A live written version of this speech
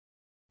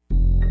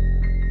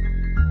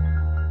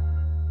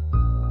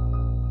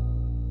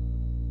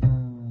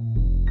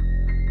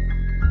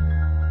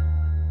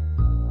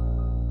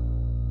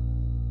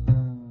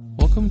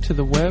to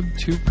the Web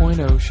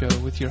 2.0 show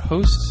with your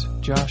hosts,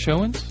 Josh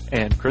Owens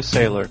and Chris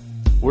Saylor.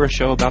 We're a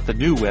show about the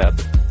new web,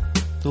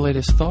 the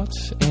latest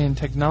thoughts and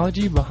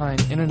technology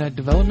behind internet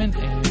development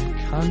and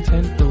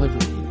content delivery.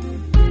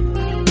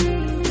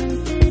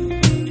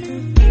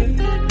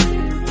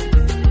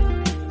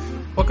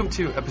 Welcome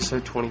to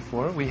episode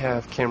 24. We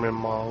have Cameron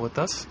Moll with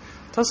us.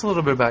 Tell us a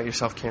little bit about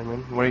yourself,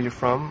 Cameron. Where you're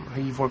from,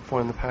 who you've worked for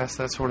in the past,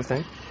 that sort of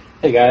thing.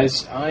 Hey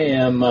guys,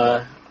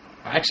 I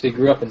actually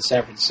grew up in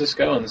San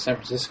Francisco, in the San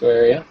Francisco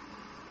area.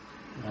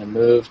 I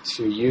moved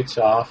to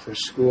Utah for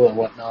school and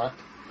whatnot.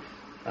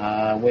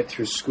 Went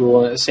through school,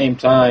 and at the same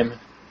time,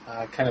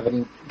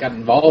 got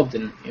involved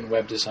in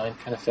web design,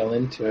 kind of fell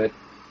into it.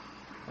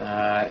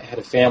 Had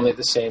a family at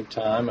the same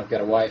time. I've got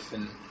a wife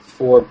and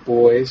 4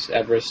 boys,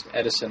 Everest,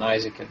 Edison,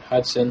 Isaac, and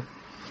Hudson.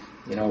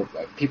 You know,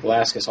 people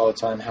ask us all the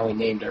time how we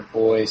named our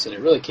boys, and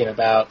it really came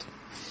about,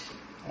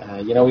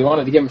 we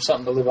wanted to give them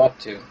something to live up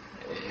to.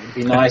 It'd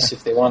be nice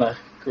if they want to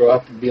grow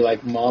up and be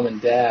like mom and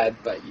dad,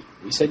 but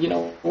we said,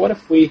 what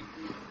if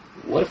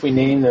we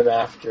name them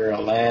after a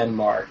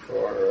landmark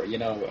or,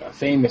 a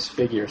famous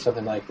figure or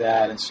something like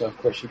that? And so, of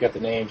course, you got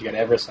the names. You got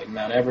Everest like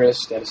Mount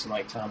Everest, Edison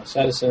like Thomas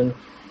Edison,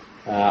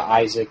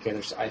 Isaac,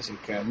 there's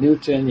Isaac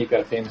Newton. You've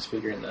got a famous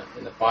figure in the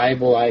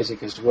Bible,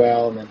 Isaac as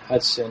well, and then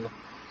Hudson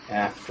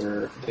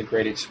after the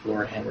great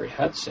explorer Henry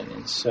Hudson.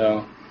 And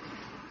so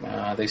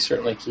they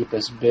certainly keep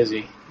us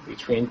busy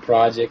between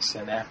projects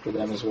and after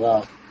them as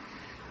well.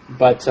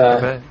 But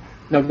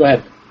no, go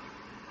ahead.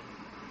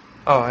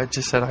 Oh, I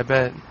just said I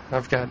bet.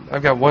 I've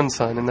got one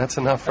son, and that's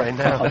enough right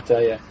now. I'll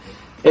tell you,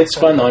 it's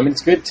fun though. I mean,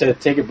 it's good to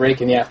take a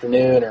break in the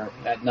afternoon or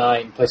at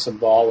night and play some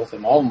ball with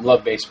them. All of them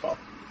love baseball,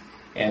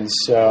 and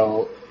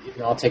so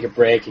I'll take a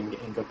break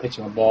and go pitch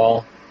them a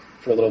ball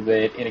for a little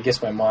bit, and it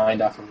gets my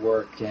mind off of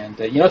work. And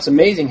it's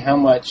amazing how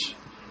much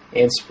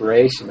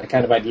inspiration, the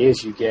kind of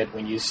ideas you get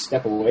when you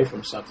step away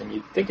from something.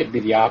 You'd think it'd be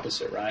the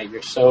opposite, right?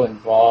 You're so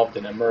involved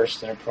and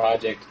immersed in a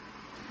project.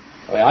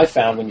 Well, I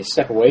found when you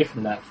step away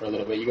from that for a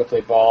little bit, you go play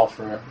ball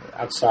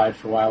outside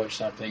for a while or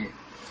something,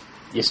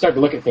 you start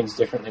to look at things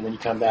differently when you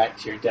come back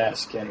to your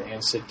desk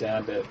and sit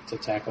down to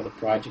tackle the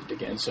project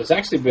again. So it's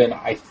actually been,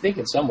 I think,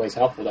 in some ways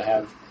helpful to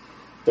have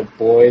the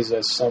boys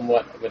as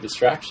somewhat of a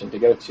distraction to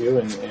go to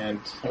and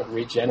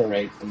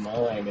regenerate the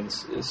mind,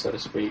 so to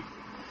speak.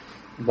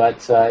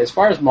 But as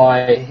far as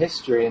my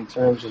history in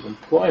terms of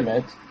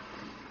employment,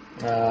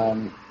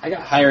 I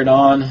got hired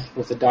on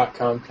with the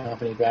 .com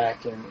company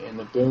back in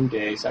the boom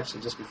days,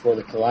 actually just before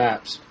the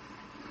collapse,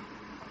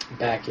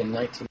 back in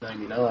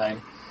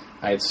 1999.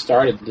 I had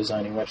started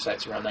designing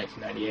websites around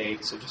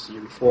 1998, so just a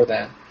year before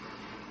that.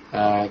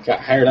 Got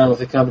hired on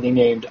with a company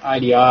named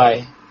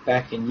IDI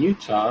back in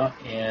Utah,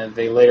 and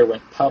they later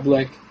went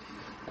public.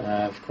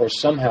 Of course,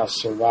 somehow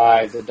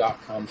survived the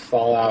 .com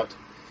fallout.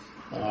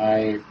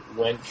 I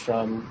went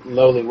from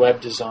lowly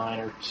web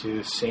designer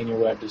to senior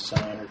web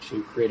designer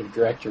to creative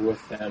director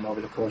with them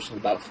over the course of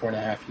about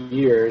 4.5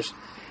 years.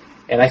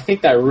 And I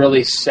think that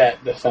really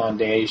set the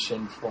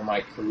foundation for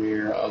my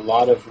career. A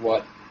lot of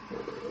what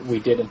we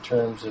did in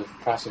terms of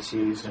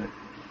processes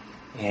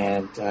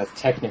and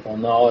technical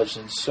knowledge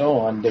and so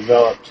on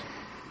developed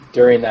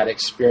during that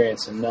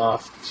experience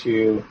enough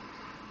to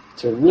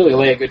really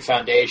lay a good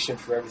foundation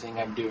for everything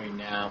I'm doing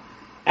now.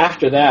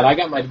 After that, I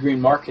got my degree in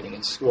marketing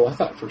in school. I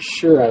thought for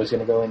sure I was going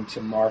to go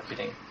into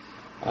marketing.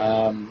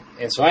 And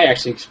so I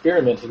actually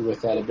experimented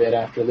with that a bit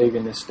after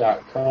leaving this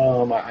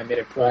 .com. I made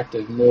a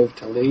proactive move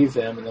to leave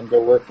them and then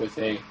go work with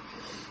it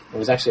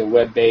was actually a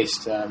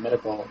web-based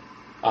medical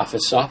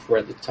office software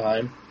at the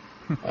time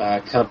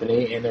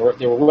company. And they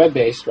were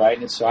web-based, right?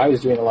 And so I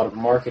was doing a lot of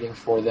marketing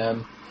for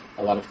them,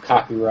 a lot of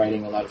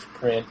copywriting, a lot of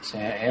print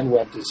and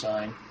web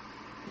design.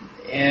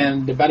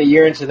 And about a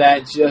year into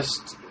that,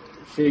 just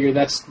figured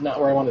that's not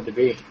where I wanted to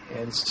be.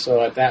 And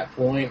so at that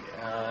point,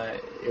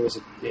 it was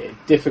a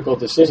difficult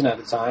decision at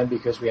the time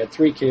because we had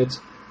 3 kids.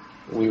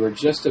 We were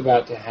just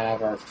about to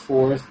have our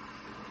 4th,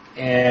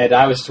 and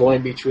I was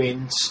toying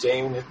between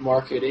staying with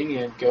marketing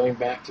and going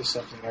back to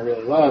something I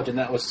really loved, and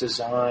that was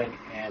design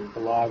and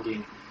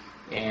blogging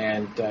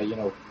and,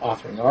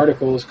 authoring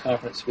articles,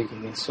 conference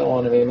speaking, and so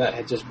on. I mean, that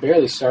had just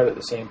barely started at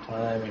the same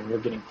time, and we were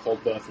getting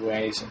pulled both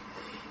ways.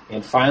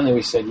 And finally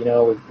we said,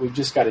 we've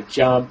just got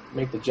to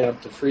make the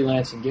jump to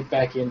freelance and get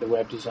back into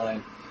web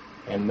design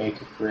and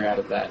make a career out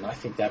of that. And I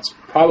think that's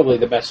probably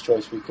the best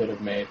choice we could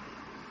have made.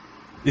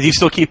 Did you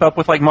still keep up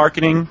with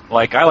marketing?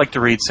 Like I like to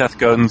read Seth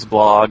Godin's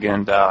blog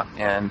and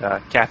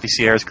Kathy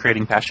Sierra's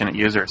Creating Passionate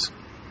Users.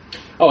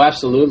 Oh,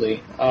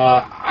 absolutely.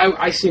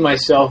 I see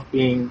myself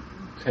being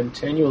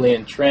continually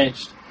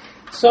entrenched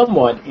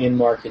somewhat in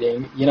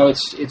marketing.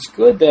 It's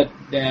good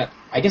that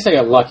I guess I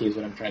got lucky is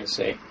what I'm trying to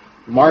say.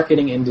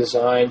 Marketing and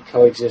design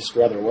coexist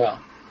rather well.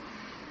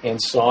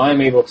 And so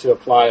I'm able to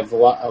apply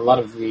a lot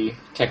of the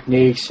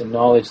techniques and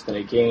knowledge that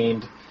I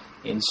gained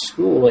in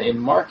school in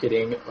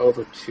marketing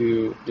over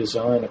to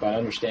design about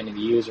understanding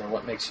the user and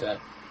what makes a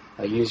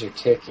user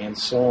tick and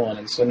so on.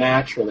 And so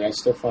naturally, I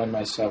still find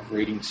myself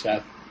reading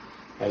Seth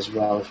as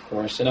well, of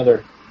course, and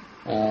other,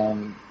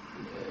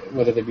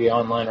 whether they be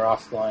online or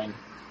offline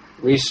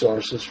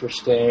resources for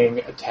staying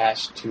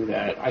attached to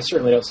that. I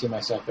certainly don't see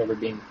myself ever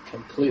being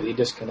completely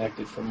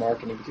disconnected from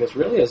marketing, because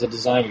really as a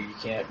designer you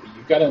can't be.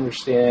 You've got to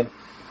understand,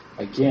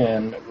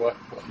 again, what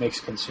makes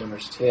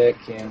consumers tick,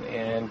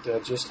 and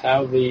just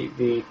how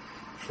the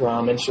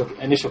from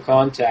initial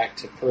contact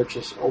to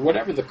purchase, or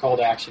whatever the call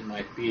to action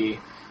might be,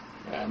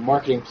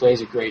 marketing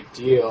plays a great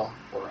deal,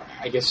 or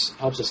I guess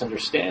helps us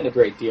understand a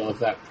great deal of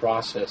that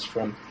process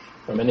from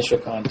initial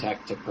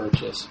contact to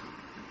purchase.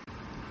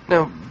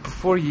 Now,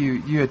 before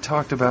you had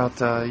talked about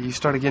you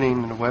started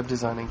getting into web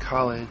design in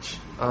college.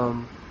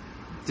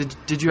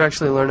 Did you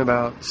actually learn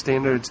about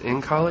standards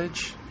in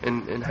college,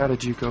 and how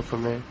did you go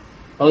from there?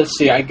 Well, let's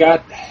see. I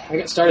got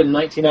started in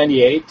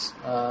 1998.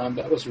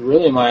 That was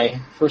really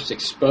my first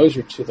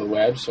exposure to the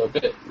web, so a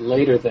bit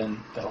later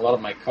than a lot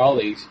of my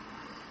colleagues.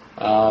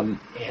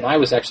 And I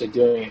was actually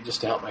doing it just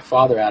to help my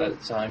father out at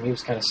the time. He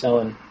was kind of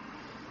selling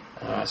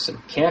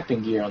some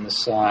camping gear on the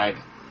side.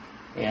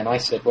 And I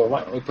said, well,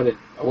 why don't we put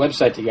a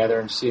website together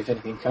and see if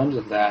anything comes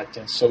of that?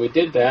 And so we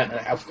did that. And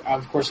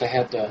of course, I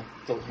had to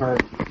learn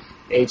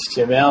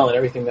HTML and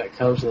everything that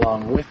comes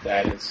along with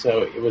that. And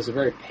so it was a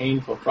very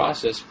painful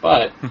process,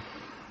 but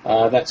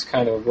that's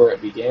kind of where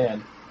it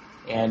began.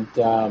 And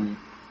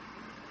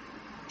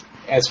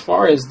as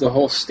far as the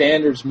whole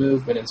standards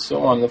movement and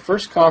so on, the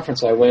first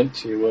conference I went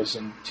to was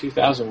in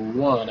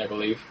 2001, I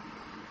believe.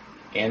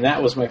 And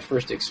that was my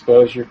first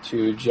exposure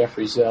to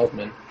Jeffrey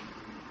Zeldman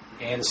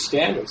and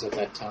standards at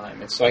that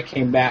time. And so I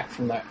came back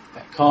from that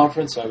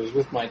conference. I was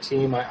with my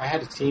team. I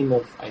had a team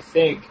of, I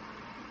think,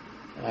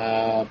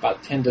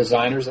 about 10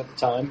 designers at the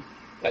time.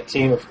 That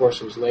team, of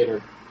course, was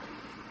later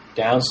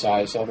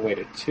downsized all the way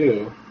to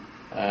 2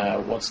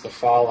 once the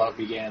fallout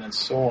began and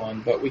so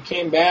on. But we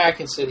came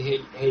back and said,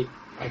 hey,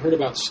 I heard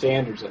about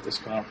standards at this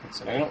conference,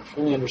 and I don't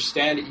fully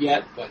understand it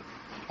yet, but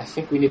I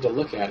think we need to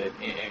look at it.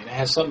 And it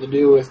has something to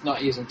do with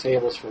not using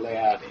tables for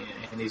layout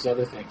and these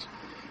other things.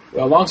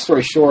 Well, long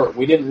story short,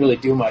 we didn't really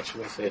do much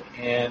with it,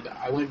 and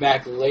I went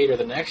back later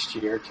the next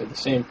year to the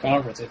same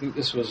conference. I think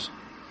this was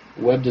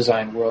Web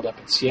Design World up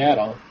in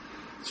Seattle.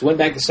 So went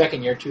back the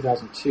second year,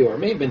 2002, or it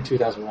may have been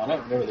 2001. I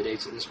don't remember the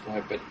dates at this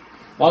point, but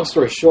long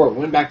story short,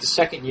 went back the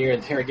second year,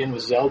 and there again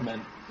was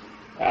Zeldman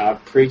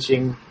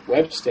preaching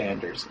web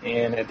standards.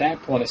 And at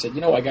that point, I said,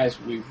 you know what,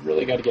 guys, we've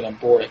really got to get on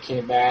board. I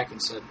came back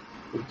and said,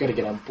 we've got to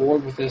get on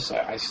board with this.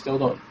 I still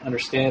don't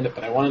understand it,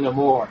 but I want to know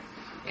more.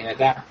 And at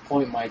that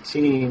point, my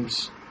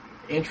team's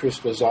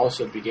interest was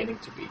also beginning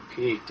to be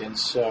piqued. And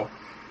so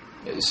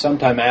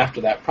sometime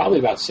after that, probably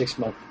about 6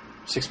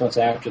 months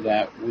after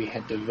that, we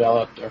had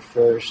developed our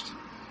first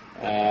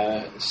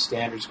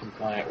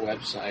standards-compliant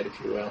website, if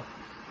you will.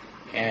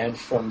 And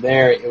from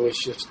there, it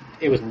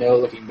was no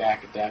looking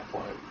back at that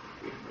point.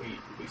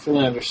 We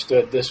fully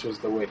understood this was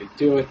the way to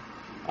do it.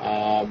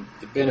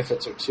 The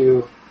benefits are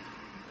too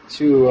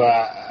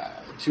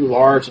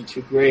large and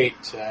too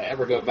great to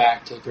ever go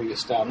back to the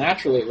previous style.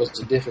 Naturally, it was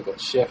a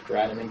difficult shift,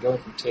 right? I mean, going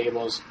from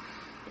tables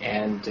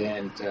and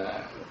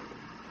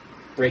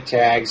break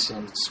tags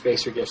and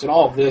spacer gifts, and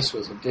all of this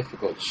was a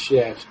difficult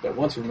shift. But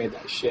once we made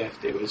that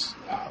shift, it was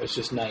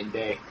just night and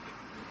day.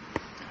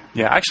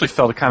 Yeah, I actually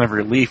felt a kind of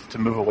relief to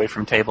move away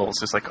from tables.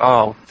 It's like,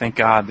 oh, thank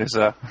God, there's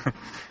a,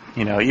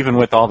 even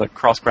with all the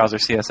cross-browser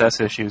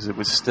CSS issues, it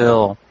was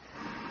still,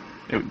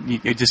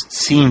 it just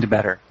seemed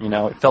better.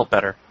 It felt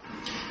better.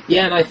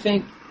 Yeah, and I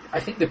think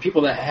the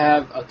people that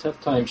have a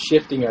tough time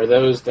shifting are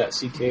those that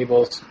see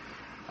tables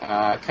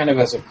kind of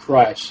as a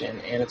crutch, and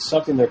it's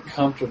something they're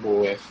comfortable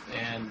with.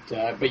 And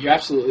but you're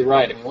absolutely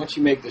right. I mean, once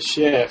you make the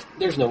shift,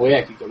 there's no way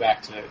I could go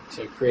back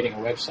to creating a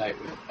website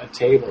with a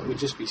table. It would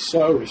just be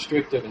so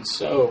restrictive and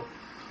so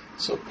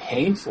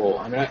painful.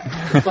 I mean,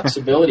 the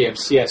flexibility of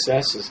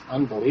CSS is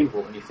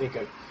unbelievable when you think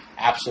of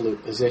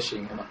absolute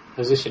positioning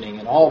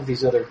and all of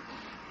these other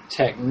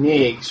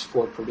techniques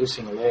for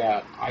producing a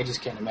layout. I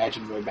just can't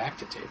imagine going back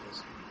to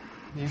tables.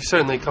 You've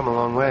certainly come a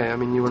long way. I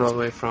mean, you went all the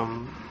way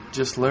from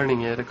just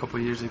learning it a couple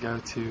of years ago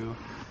to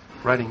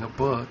writing a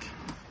book.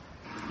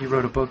 You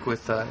wrote a book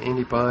with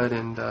Andy Budd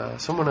and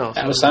someone else.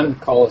 That was Simon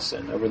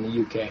Collison over in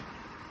the UK.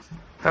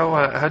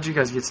 How'd you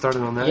guys get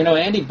started on that?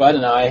 Andy Budd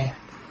and I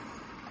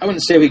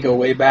wouldn't say we go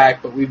way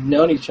back, but we've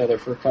known each other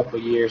for a couple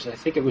of years. I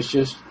think it was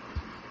just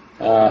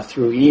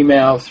through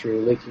email,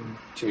 through linking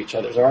to each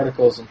other's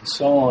articles and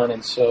so on.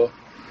 And so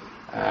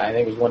I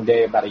think it was one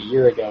day about a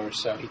year ago or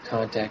so, he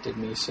contacted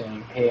me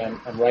saying, hey,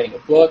 I'm writing a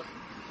book.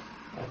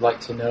 I'd like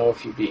to know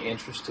if you'd be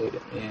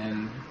interested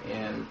in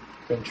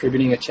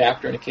contributing a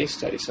chapter and a case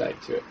study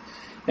site to it.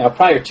 Now,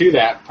 prior to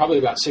that, probably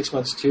about 6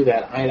 months to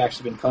that, I had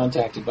actually been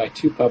contacted by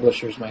 2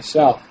 publishers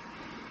myself.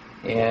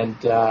 And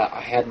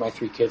I had my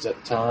 3 kids at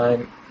the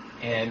time,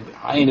 and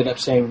I ended up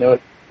saying no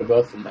to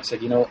both of them. I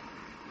said,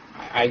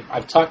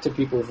 I've talked to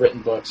people who've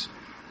written books.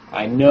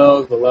 I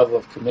know the level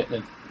of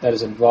commitment that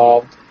is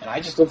involved, and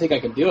I just don't think I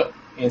can do it.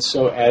 And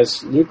so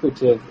as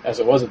lucrative as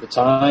it was at the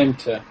time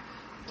to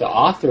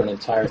author an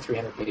entire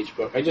 300-page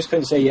book, I just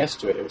couldn't say yes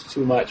to it. It was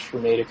too much for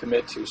me to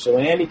commit to. So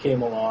when Andy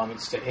came along and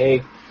said,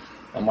 hey,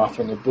 I'm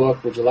authoring a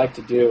book, would you like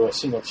to do a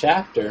single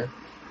chapter?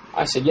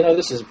 I said,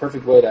 this is a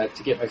perfect way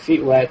to get my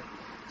feet wet,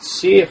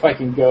 see if I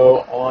can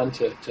go on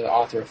to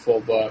author a full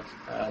book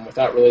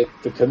without really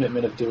the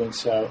commitment of doing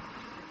so.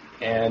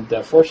 And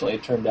fortunately,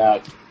 it turned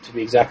out to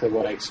be exactly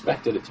what I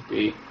expected it to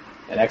be,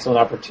 an excellent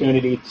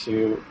opportunity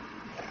to,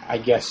 I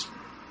guess,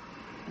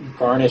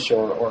 garnish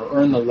or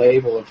earn the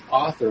label of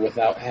author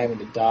without having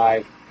to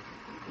dive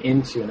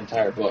into an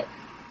entire book.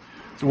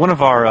 One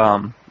of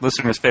our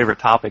listeners' favorite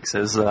topics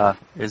is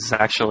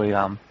actually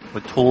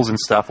with tools and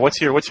stuff. What's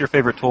your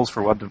favorite tools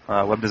for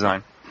web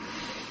design?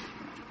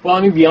 Well,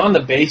 I mean, beyond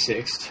the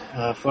basics,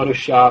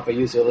 Photoshop, I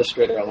use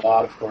Illustrator a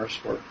lot, of course,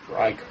 for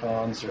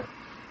icons or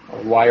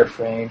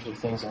wireframes or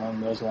things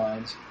along those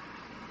lines.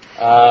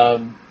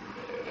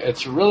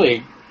 It's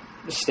really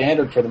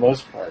standard for the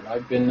most part.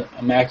 I've been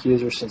a Mac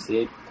user since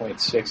the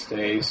 8.6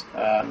 days.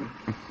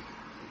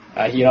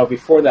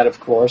 Before that, of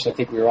course, I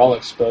think we were all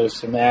exposed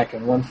to Mac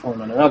in one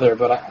form or another,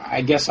 but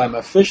I guess I'm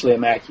officially a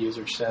Mac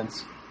user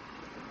since,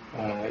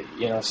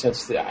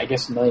 since I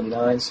guess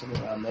 99,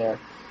 somewhere around there.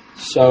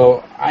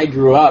 So I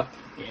grew up,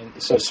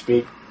 so to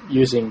speak,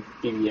 using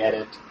BB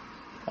Edit.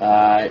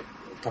 A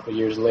couple of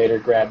years later,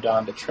 grabbed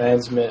on to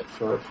Transmit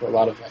for a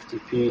lot of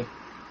FTP,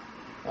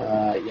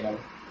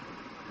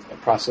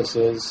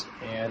 processes,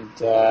 and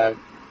I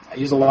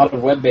use a lot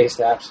of web-based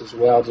apps as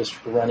well, just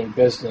for running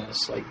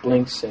business, like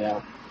Blink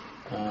Sale,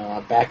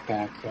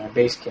 Backpack,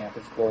 Basecamp,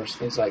 of course,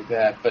 things like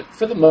that. But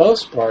for the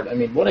most part, I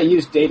mean, what I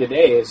use day to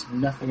day is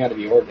nothing out of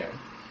the ordinary.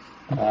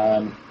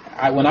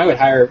 When I would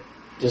hire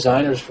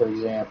designers, for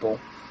example,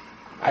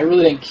 I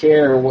really didn't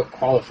care what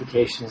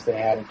qualifications they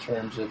had in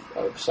terms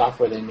of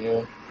software they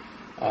knew.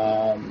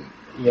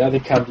 They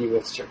come to you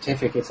with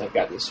certificates. I've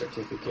got this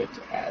certificate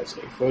as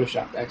a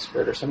Photoshop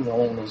expert or something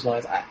along those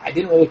lines. I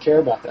didn't really care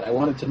about that. I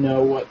wanted to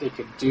know what they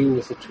could do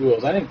with the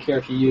tools. I didn't care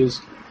if you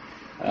used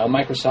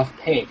Microsoft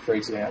Paint, for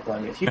example. I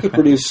mean, if you could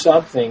produce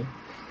something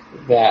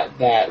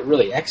that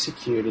really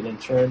executed in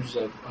terms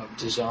of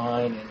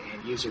design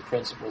and user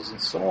principles and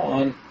so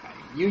on,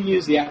 you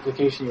use the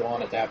application you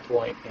want at that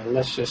point, and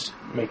let's just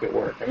make it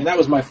work. I mean, that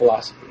was my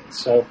philosophy. And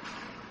so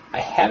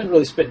I haven't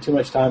really spent too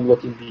much time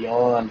looking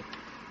beyond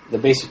the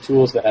basic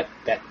tools that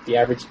the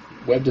average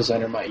web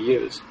designer might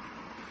use.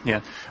 Yeah.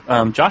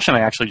 Josh and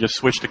I actually just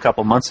switched a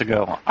couple months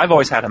ago. I've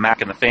always had a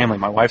Mac in the family.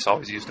 My wife's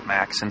always used a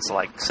Mac since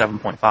like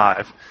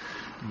 7.5.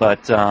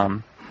 But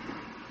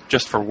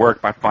just for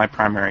work, my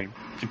primary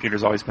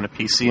computer's always been a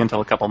PC until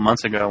a couple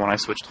months ago when I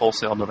switched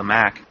wholesale to the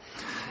Mac.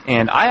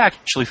 And I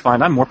actually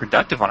find I'm more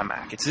productive on a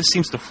Mac. It just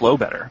seems to flow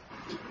better.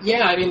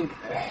 Yeah, I mean,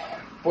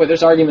 boy,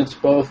 there's arguments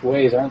both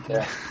ways, aren't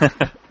there?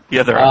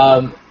 Yeah, there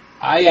are.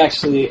 I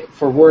actually,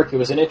 for work, it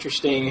was an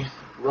interesting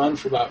run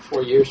for about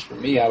 4 years for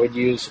me. I would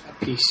use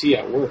a PC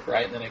at work,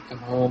 right? And then I'd come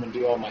home and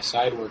do all my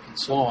side work and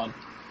so on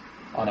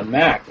a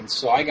Mac. And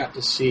so I got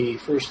to see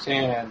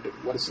firsthand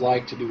what it's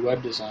like to do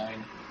web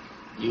design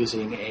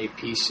using a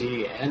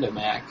PC and a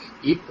Mac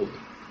equally.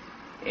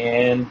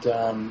 And,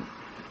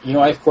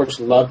 I, of course,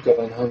 loved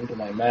going home to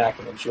my Mac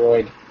and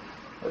enjoyed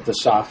the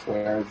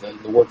software,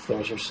 the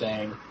workflows you're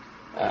saying.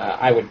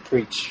 I would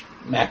preach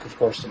Mac, of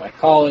course, to my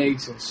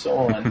colleagues and so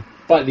on.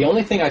 But the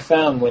only thing I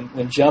found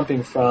when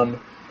jumping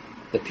from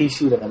the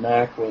PC to the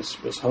Mac was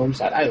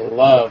HomeSite. I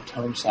loved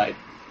HomeSite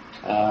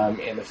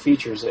and the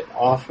features it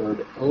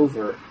offered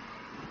over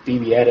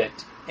BB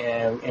Edit.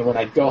 And when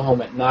I'd go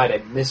home at night,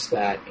 I'd miss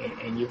that.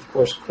 And you, of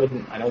course,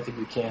 couldn't, I don't think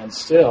you can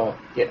still,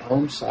 get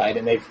HomeSite.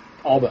 And they've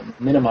all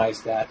but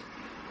minimized that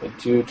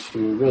due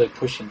to really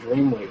pushing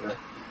Dreamweaver.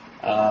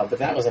 But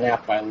that was an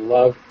app I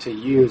loved to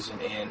use.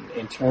 And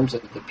in terms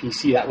of the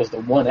PC, that was the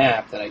one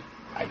app that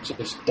I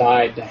just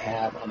died to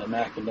have on the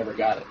Mac and never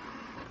got it.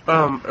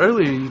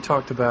 Earlier you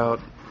talked about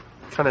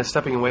kind of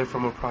stepping away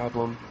from a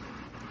problem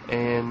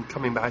and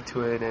coming back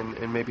to it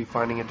and maybe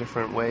finding a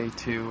different way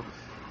to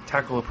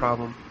tackle a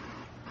problem.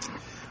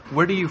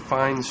 Where do you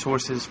find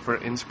sources for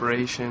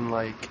inspiration,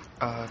 like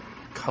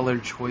color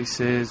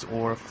choices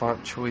or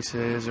font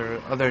choices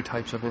or other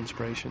types of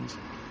inspirations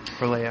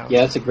for layouts?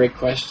 Yeah, that's a great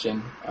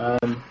question.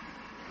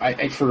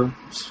 I for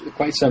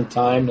quite some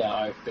time now,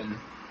 I've been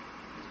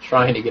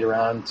trying to get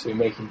around to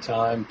making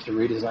time to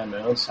redesign my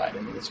own site. I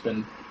mean, it's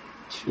been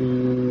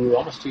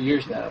almost 2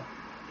 years now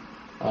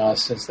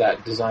since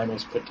that design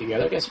was put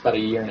together. I guess about a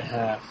year and a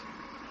half,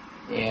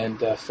 and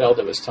felt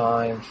it was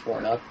time for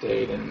an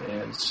update.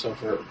 And so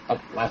for the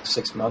last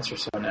 6 months or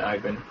so now,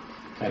 I've been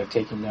kind of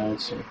taking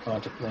notes and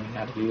contemplating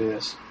how to do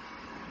this.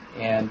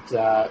 And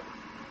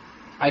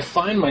I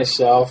find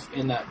myself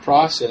in that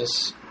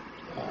process,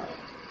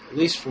 at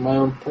least for my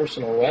own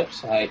personal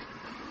website,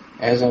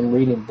 as I'm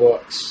reading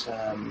books.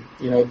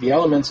 The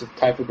Elements of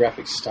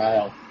Typographic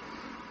Style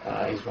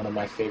is one of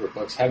my favorite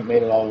books. Haven't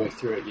made it all the way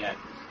through it yet.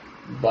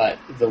 But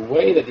the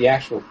way that the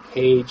actual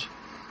page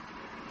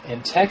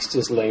and text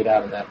is laid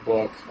out in that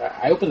book,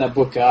 I open that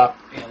book up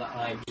and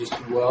I'm just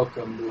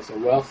welcomed with a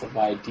wealth of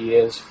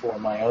ideas for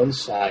my own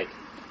site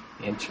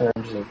in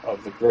terms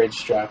of the grid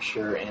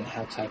structure and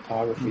how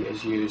typography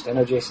is used. I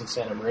know Jason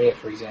Santamaria,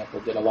 for example,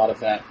 did a lot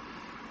of that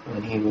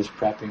when he was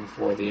prepping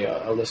for the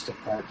a list of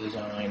part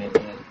design and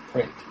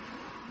print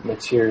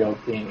material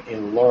being a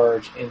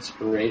large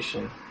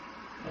inspiration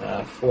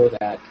for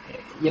that.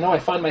 I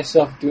find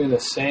myself doing the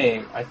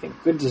same. I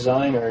think good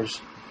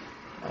designers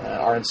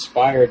are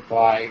inspired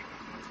by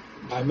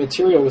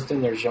material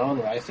within their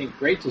genre. I think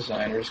great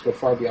designers go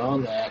far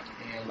beyond that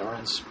and are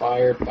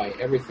inspired by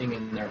everything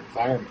in their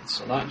environment.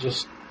 So not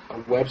just a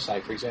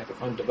website. For example,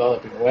 if I'm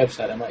developing a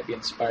website, I might be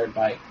inspired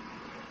by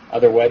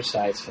other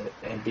websites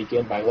and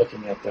begin by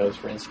looking at those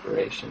for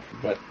inspiration.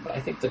 But I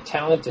think the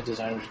talented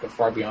designers go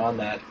far beyond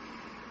that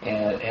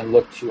and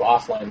look to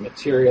offline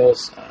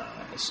materials,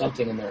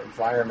 something in their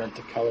environment,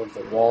 the color of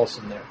the walls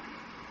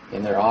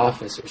in their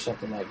office or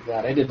something like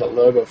that. I did the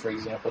logo, for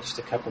example, just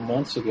a couple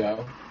months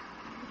ago.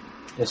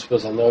 This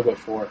was a logo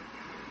for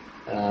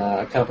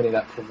a company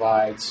that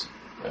provides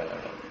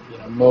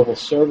mobile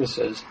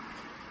services.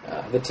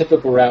 The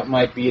typical route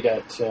might be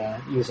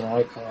to use an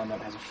icon that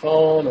has a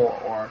phone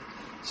or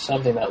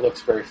something that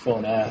looks very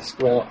phone-esque.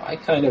 Well, I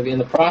kind of, in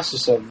the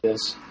process of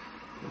this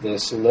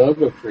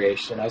logo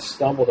creation, I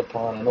stumbled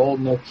upon an old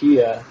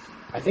Nokia.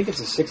 I think it's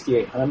a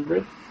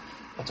 6800.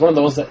 It's one of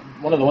the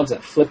ones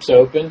that flips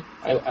open.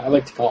 I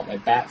like to call it my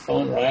bat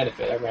phone, right? If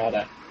it ever had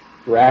a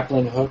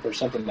grappling hook or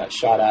something that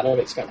shot out of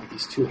it, it's got like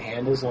these two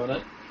handles on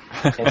it.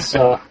 And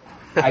so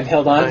I've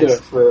held on to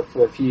it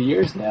for a few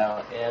years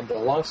now. And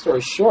long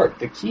story short,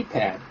 the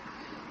keypad.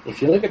 If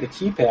you look at the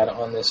keypad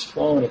on this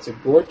phone, it's a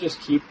gorgeous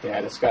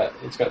keypad. It's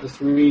got the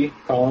 3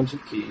 columns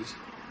of keys,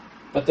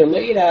 but they're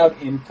laid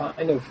out in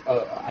kind of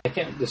I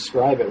can't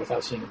describe it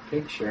without seeing a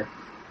picture,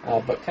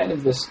 but kind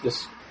of this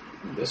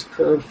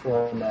curved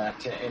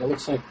format, and it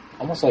looks like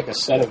almost like a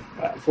set of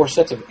 4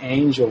 sets of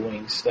angel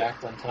wings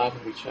stacked on top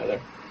of each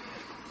other.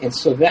 And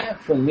so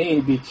that for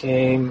me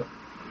became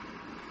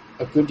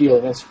a good deal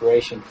of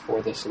inspiration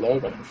for this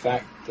logo. In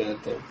fact, the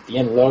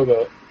end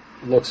logo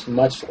looks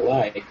much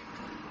like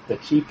the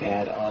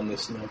keypad on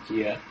this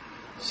Nokia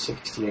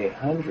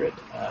 6800.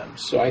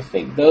 So I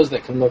think those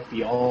that can look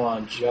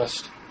beyond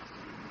just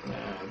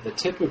the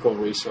typical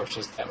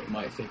resources that we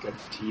might think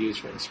of to use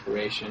for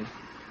inspiration,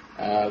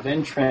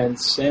 then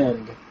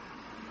transcend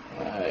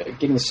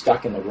getting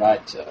stuck in the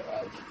rut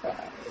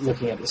of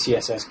looking at the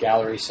CSS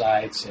gallery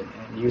sites and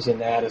using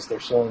that as their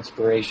sole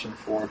inspiration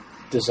for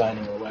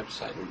designing a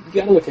website. You've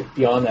got to look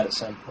beyond that at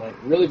some point,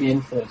 really be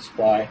influenced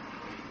by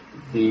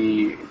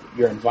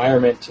your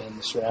environment and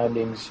the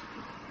surroundings,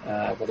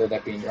 whether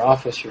that be in your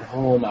office, your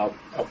home, out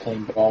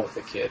playing ball with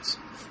the kids.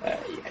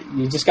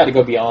 You just got to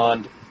go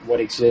beyond what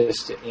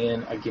exists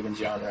in a given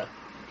genre.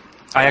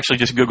 I actually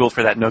just Googled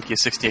for that Nokia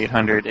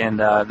 6800, and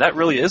that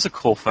really is a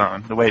cool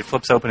phone, the way it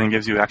flips open and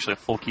gives you actually a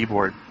full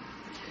keyboard.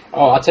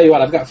 Oh, I'll tell you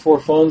what, I've got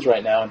 4 phones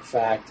right now, in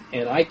fact,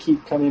 and I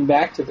keep coming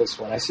back to this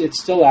one. I see it's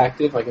still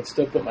active. I can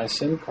still put my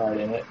SIM card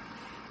in it.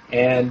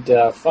 And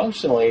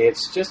functionally,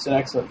 it's just an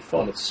excellent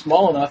phone. It's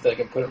small enough that I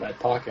can put it in my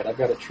pocket. I've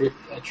got a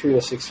Trio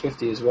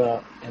 650 as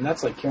well, and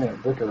that's like carrying a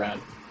brick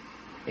around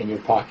in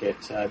your pocket.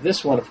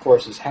 This one, of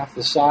course, is half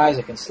the size.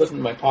 I can slip it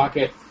in my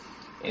pocket.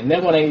 And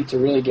then when I need to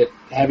really get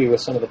heavy with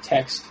some of the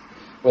text,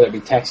 whether it be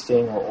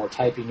texting or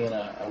typing in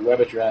a web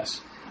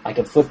address, I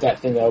can flip that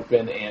thing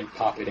open and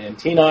pop it in.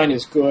 T9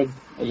 is good,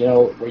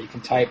 where you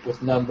can type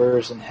with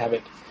numbers and have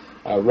it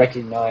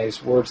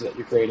recognize words that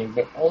you're creating,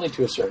 but only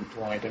to a certain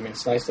point. I mean,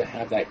 it's nice to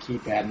have that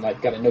keypad, and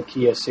I've got a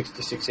Nokia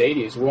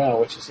 6680 as well,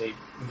 which is a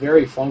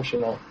very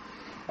functional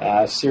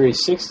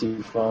Series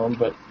 60 phone.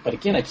 But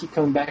again, I keep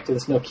coming back to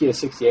this Nokia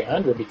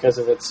 6800 because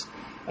of its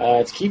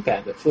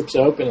keypad that flips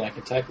open and I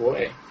can type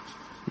away.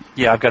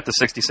 Yeah, I've got the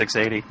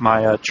 6680.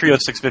 My Trio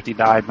 650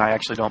 died, and I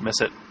actually don't miss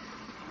it.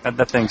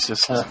 That thing's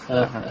just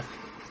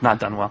not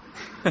done well.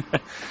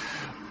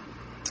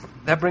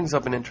 That brings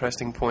up an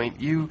interesting point.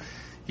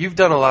 You've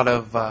done a lot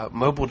of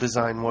mobile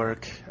design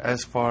work,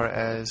 as far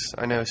as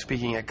I know,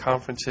 speaking at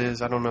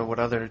conferences. I don't know what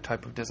other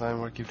type of design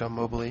work you've done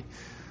mobily.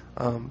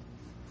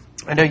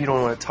 I know you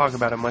don't want to talk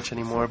about it much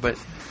anymore, but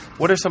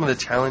what are some of the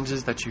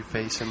challenges that you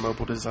face in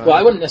mobile design? Well,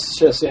 I wouldn't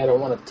necessarily say I don't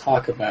want to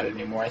talk about it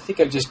anymore. I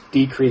think I've just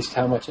decreased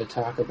how much I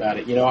talk about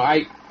it.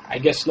 I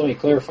guess let me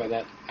clarify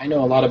that. I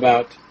know a lot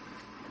about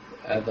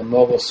the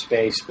mobile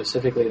space,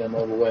 specifically the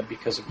mobile web,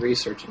 because of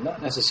research and not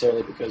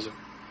necessarily because of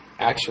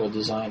actual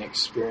design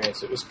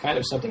experience. It was kind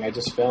of something I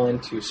just fell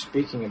into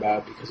speaking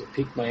about because it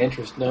piqued my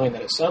interest, knowing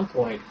that at some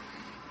point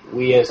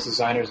we as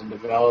designers and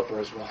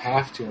developers will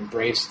have to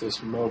embrace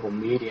this mobile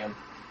medium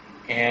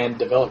and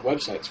develop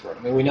websites for it.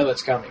 I mean, we know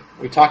that's coming.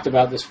 We talked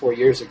about this 4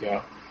 years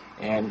ago,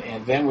 and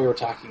then we were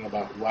talking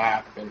about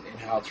WAP and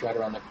how it's right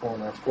around the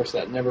corner. Of course,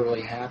 that never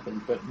really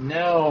happened, but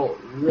now,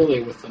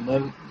 really, with the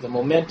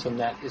momentum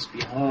that is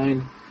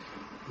behind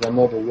the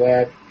mobile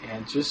web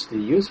and just the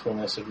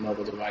usefulness of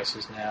mobile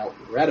devices now,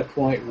 we're at a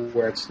point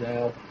where it's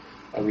now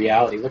a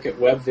reality. Look at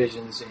Web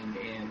Visions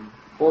in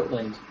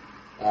Portland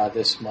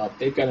this month.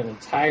 They've got an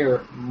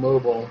entire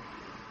mobile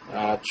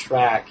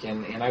track,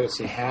 and I would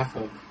say half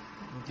of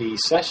the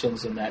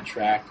sessions in that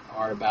track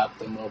are about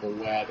the mobile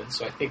web. And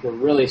so I think we're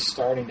really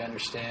starting to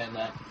understand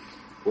that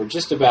we're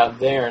just about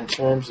there in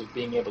terms of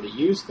being able to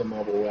use the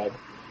mobile web,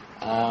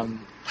 and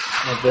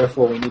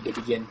therefore we need to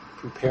begin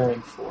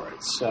preparing for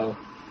it. So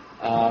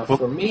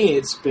For me,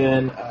 it's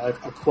been a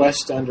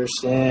quest to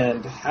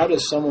understand how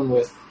does someone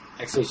with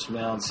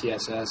XHTML and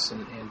CSS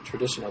and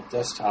traditional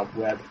desktop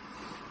web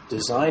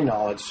design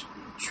knowledge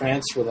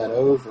transfer that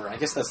over. I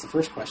guess that's the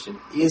first question.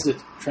 Is it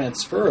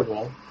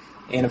transferable?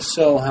 And if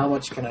so, how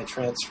much can I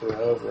transfer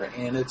over?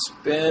 And it's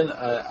been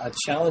a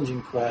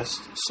challenging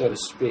quest, so to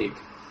speak,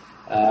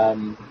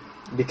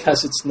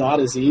 because it's not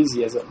as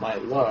easy as it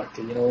might look.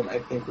 You know, I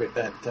think with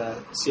that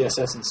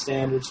CSS and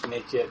standards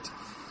make it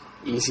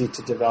easy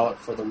to develop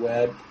for the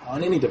web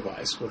on any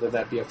device, whether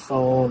that be a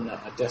phone,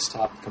 a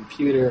desktop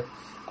computer,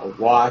 a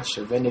watch,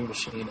 a vending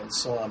machine, and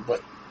so on.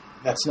 But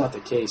that's not the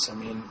case. I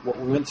mean, what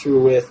we went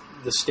through with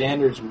the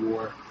standards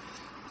war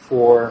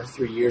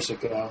 3 years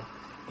ago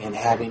and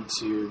having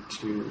to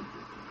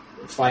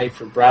fight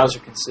for browser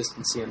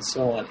consistency and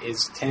so on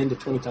is 10 to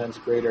 20 times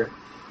greater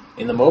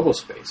in the mobile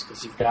space,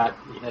 because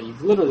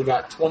you've literally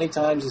got 20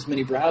 times as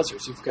many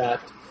browsers. You've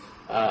got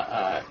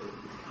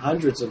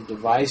hundreds of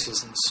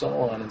devices and so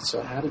on, and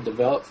so how to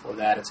develop for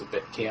that, it's a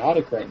bit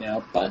chaotic right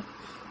now, but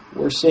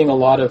we're seeing a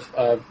lot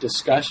of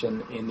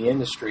discussion in the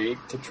industry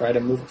to try to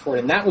move it forward,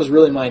 and that was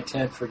really my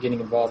intent for getting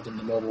involved in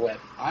the mobile web.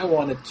 I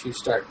wanted to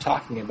start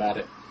talking about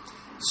it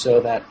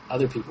so that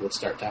other people would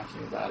start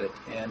talking about it,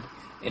 and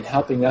in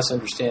helping us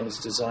understand as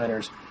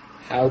designers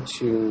how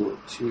to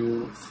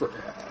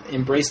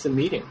embrace the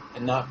medium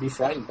and not be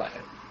frightened by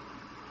it.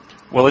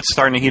 Well, it's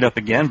starting to heat up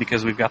again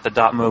because we've got the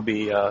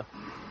 .mobi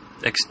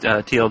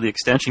TLD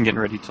extension getting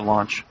ready to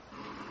launch.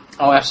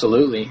 Oh,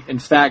 absolutely. In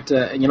fact,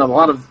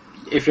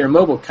 if you're a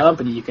mobile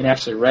company, you can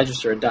actually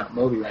register a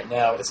 .mobi right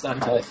now. It's not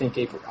until I think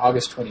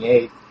August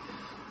 28th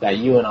that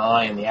you and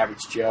I and the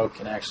average Joe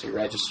can actually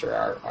register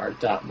our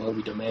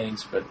 .mobi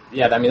domains. But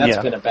yeah, I mean that's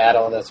been a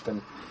battle that's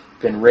been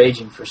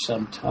raging for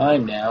some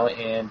time now,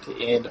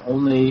 and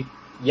only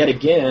yet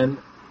again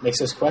makes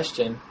us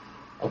question,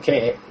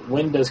 okay,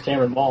 when does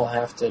Cameron Moll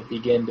have to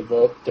begin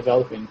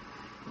developing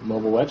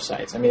mobile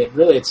websites? I mean,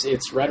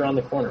 it's right around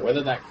the corner.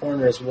 Whether that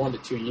corner is 1 to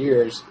 2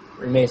 years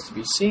remains to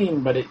be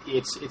seen, but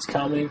it's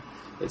coming.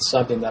 It's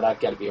something that I've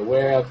got to be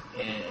aware of,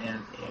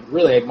 and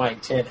really my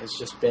intent has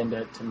just been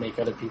to make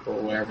other people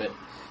aware of it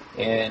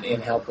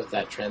and help with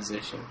that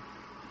transition.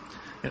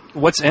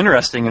 What's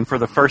interesting, and for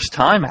the first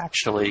time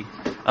actually,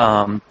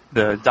 the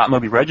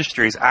 .mobi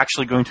registry is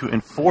actually going to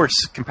enforce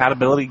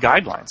compatibility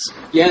guidelines.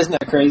 Yeah, isn't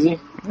that crazy?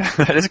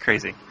 That is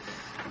crazy.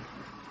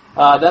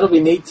 That'll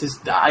be neat to,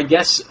 I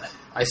guess,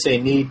 I say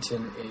neat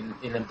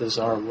in a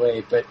bizarre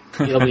way, but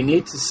it'll be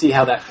neat to see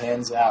how that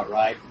pans out,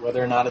 right?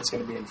 Whether or not it's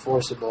going to be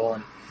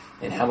enforceable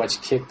and how much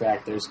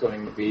kickback there's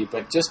going to be.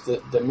 But just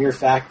the mere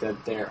fact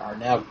that there are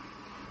now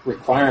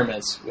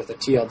requirements with a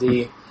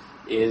TLD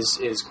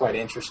is quite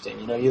interesting.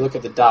 You know, you look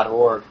at the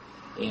 .org,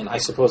 and I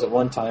suppose at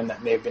one time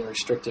that may have been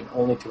restricted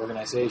only to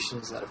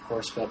organizations that, of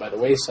course, fell by the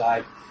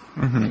wayside.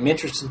 Mm-hmm. I'm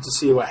interested to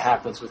see what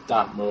happens with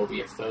 .mobi,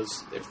 if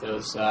those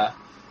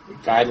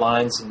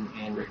guidelines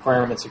and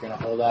requirements are going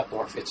to hold up,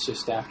 or if it's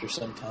just after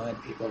some time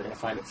people are going to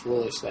find it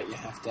foolish that you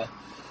have to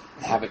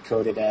have it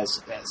coded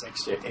as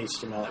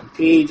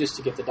HTML just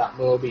to get the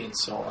 .mobi and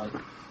so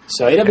on.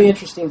 So it'll be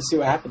interesting to see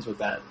what happens with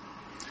that.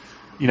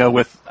 You know,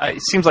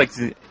 it seems like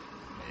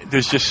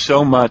there's just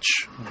so much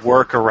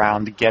work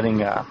around getting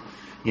your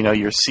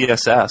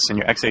CSS and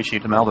your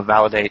XHTML to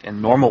validate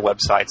in normal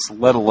websites,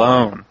 let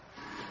alone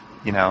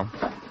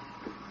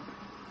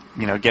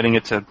getting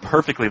it to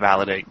perfectly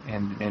validate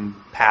and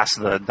pass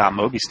the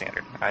 .mobi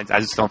standard. I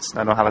just don't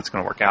know how that's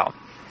going to work out.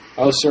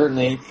 Oh,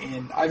 certainly.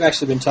 And I've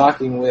actually been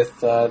talking with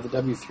the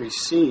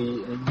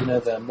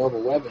W3C, the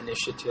Mobile Web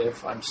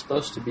Initiative. I'm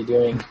supposed to be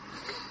doing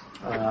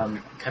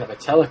kind of a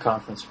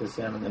teleconference with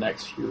them in the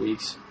next few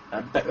weeks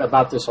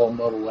about this whole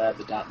mobile web,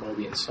 the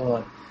 .mobi, and so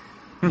on.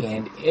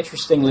 And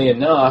interestingly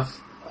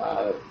enough,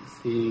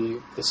 the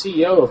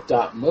CEO of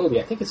 .mobi,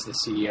 I think it's the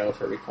CEO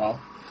if I recall,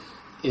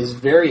 is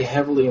very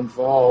heavily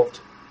involved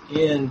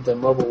in the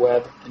mobile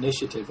web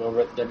initiative over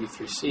at the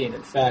W3C, and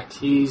in fact,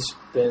 he's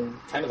been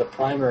kind of the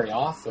primary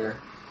author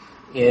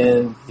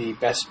in the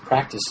best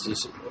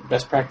practices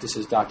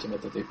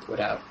document that they put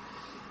out.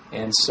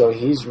 And so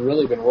he's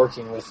really been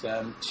working with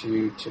them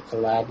to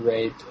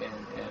collaborate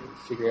and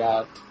figure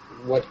out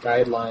what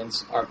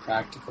guidelines are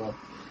practical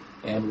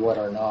and what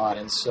are not.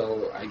 And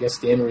so I guess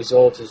the end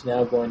result is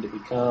now going to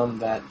become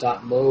that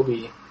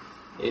 .mobi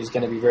is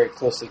going to be very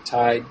closely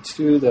tied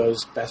to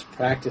those best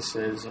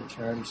practices in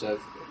terms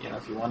of,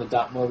 if you want a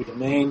 .mobi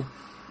domain,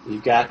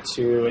 you've got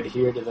to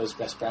adhere to those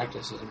best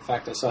practices. In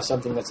fact, I saw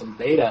something that's in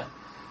beta,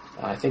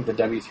 I think the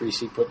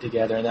W3C put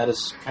together, and that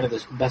is kind of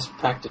this best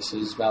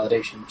practices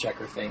validation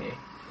checker thingy,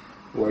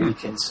 where you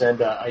can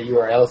send a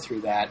URL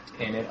through that,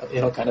 and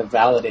it'll kind of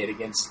validate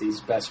against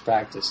these best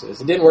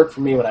practices. It didn't work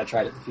for me when I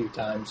tried it a few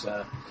times.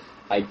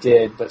 I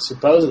did, but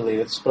supposedly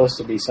it's supposed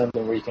to be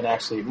something where you can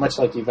actually, much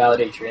like you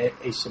validate your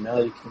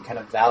HTML, you can kind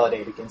of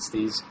validate against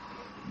these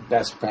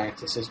best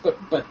practices.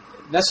 But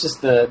that's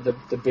just the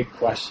big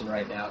question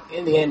right now.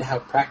 In the end, how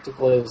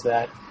practical is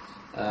that?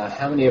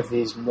 How many of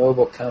these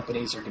mobile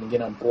companies are going to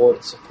get on board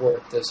and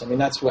support this? I mean,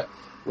 that's what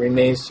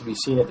remains to be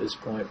seen at this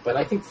point. But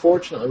I think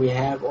fortunately we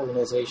have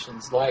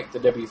organizations like the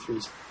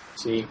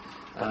W3C.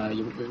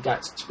 We've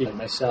got speakers like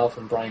myself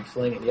and Brian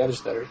Fling and the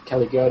others that are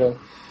Kelly Goto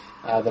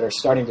that are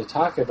starting to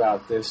talk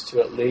about this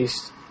to at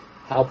least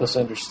help us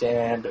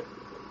understand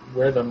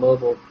where the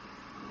mobile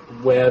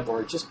web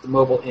or just the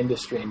mobile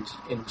industry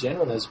in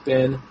general has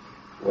been,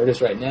 where it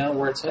is right now,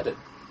 where it's headed.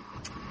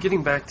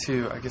 Getting back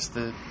to, I guess,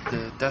 the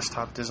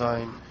desktop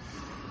design,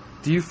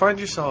 do you find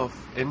yourself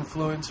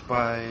influenced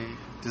by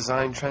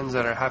design trends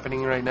that are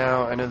happening right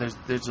now? I know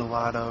there's a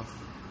lot of,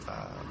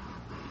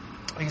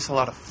 a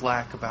lot of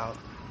flack about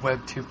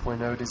Web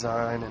 2.0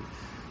 design, and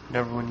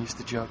everyone used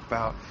to joke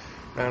about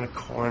rounded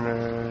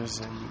corners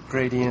and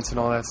gradients and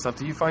all that stuff.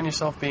 Do you find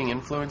yourself being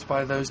influenced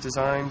by those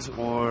designs,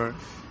 or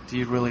do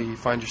you really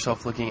find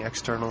yourself looking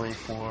externally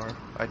for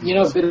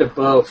ideas? A bit of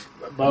both.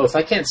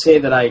 I can't say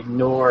that I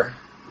ignore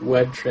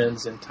web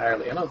trends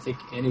entirely. I don't think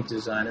any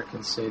designer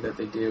can say that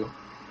they do.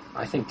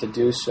 I think to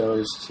do so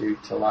is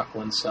to lock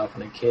oneself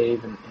in a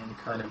cave and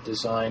kind of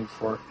design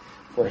for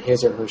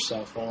his or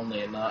herself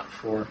only, and not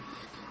for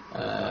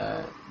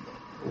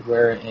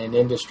where an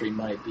industry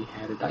might be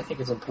headed. I think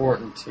it's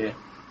important to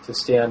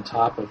stay on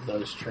top of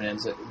those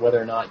trends, that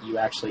whether or not you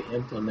actually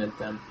implement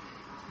them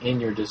in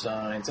your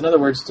designs. In other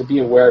words, to be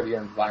aware of your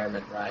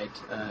environment, right?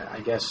 I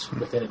guess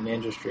within an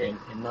industry,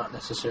 and not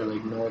necessarily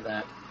ignore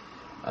that.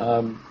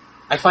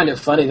 I find it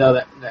funny,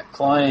 though, that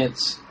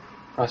clients,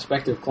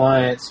 prospective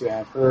clients who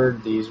have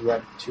heard these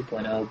Web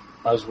 2.0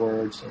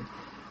 buzzwords and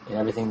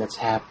everything that's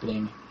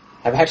happening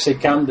have actually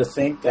come to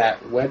think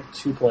that Web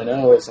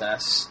 2.0 is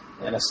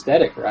an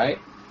aesthetic, right?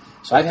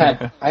 So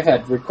I've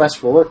had requests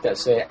for work that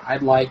say,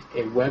 I'd like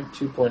a Web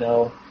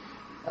 2.0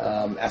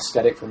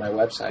 aesthetic for my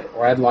website,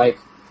 or I'd like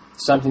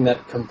something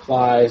that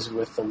complies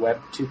with the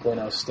Web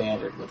 2.0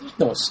 standard. Well, there's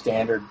no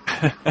standard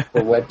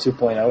for Web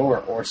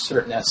 2.0 or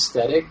certain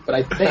aesthetic, but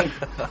I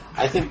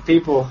think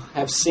people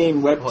have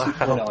seen Web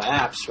 2.0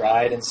 apps,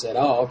 right, and said,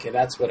 oh, okay,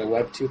 that's what a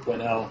Web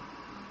 2.0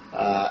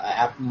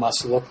 app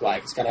must look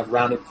like. It's got to have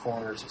rounded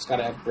corners, it's got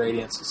to have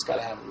gradients, it's got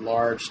to have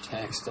large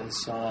text, and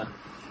so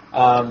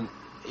on.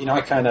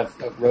 I kind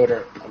of wrote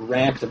a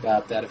rant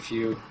about that a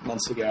few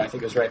months ago. I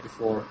think it was right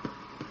before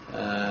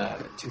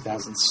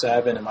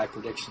 2007 and my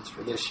predictions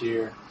for this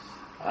year.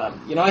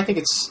 I think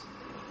it's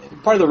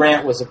part of the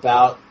rant was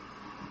about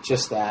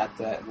just that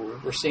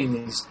we're seeing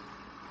these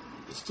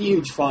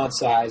huge font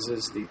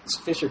sizes, these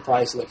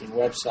Fisher-Price looking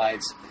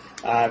websites,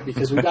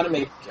 because we've got to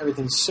make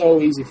everything so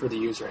easy for the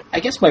user.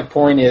 I guess my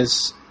point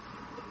is,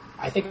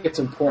 I think it's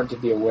important to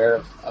be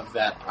aware of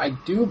that. I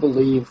do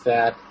believe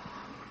that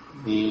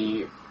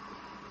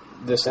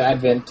this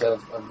advent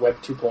of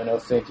Web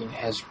 2.0 thinking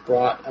has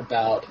brought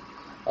about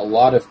a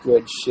lot of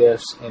good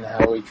shifts in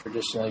how we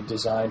traditionally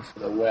design for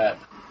the web.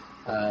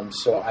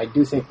 So I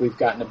do think we've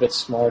gotten a bit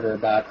smarter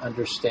about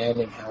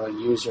understanding how a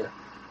user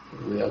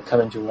will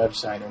come into a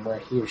website and where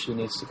he or she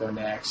needs to go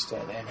next,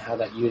 and how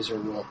that user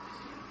will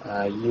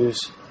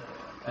use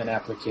an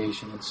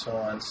application and so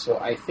on. So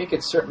I think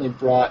it's certainly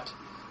brought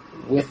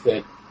with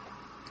it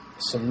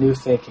some new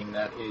thinking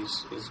that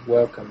is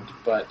welcomed,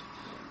 but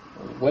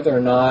whether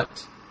or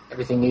not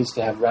everything needs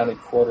to have rounded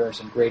corners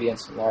and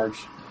gradients and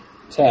large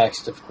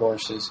text, of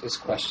course, is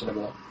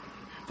questionable.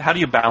 How do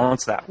you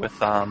balance that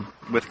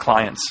with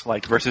clients,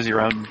 like versus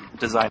your own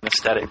design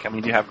aesthetic? I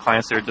mean, do you have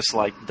clients that are just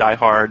like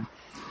diehard,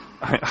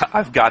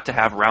 I've got to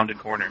have rounded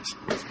corners?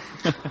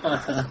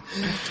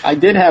 I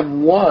did have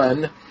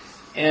one,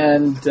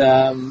 and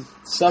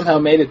somehow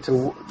made it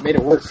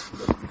work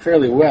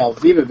fairly well.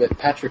 Vivabit,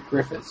 Patrick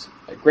Griffiths,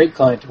 a great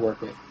client to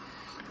work with.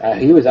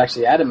 He was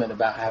actually adamant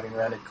about having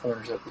rounded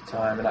corners at the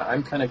time, and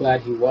I'm kind of glad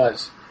he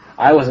was.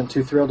 I wasn't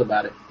too thrilled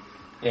about it.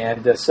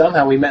 And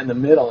somehow we met in the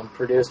middle and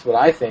produced what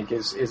I think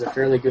is a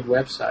fairly good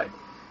website.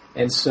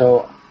 And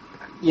so,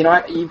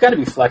 you've got to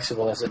be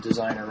flexible as a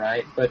designer,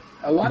 right? But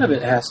a lot of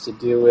it has to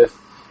do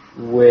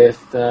with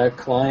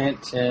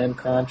client and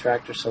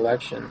contractor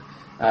selection.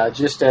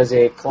 Just as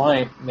a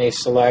client may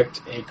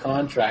select a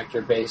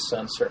contractor based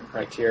on certain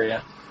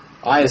criteria,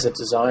 I, as a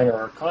designer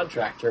or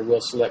contractor,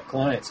 will select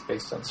clients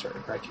based on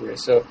certain criteria.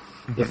 So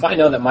if I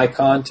know that my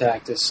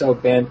contact is so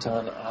bent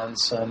on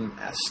some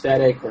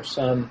aesthetic or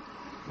some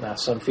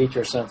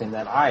feature or something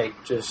that I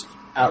just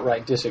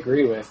outright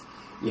disagree with,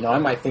 I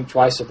might think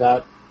twice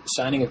about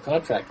signing a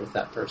contract with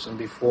that person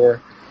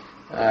before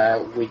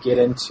we get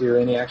into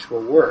any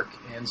actual work.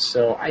 And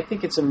so I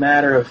think it's a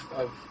matter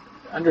of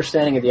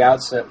understanding at the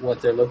outset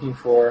what they're looking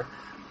for,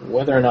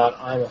 whether or not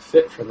I'm a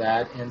fit for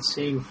that, and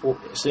seeing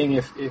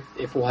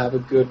if we'll have a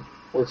good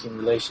working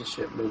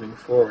relationship moving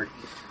forward.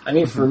 I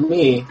mean, for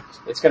me,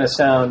 it's going to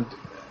sound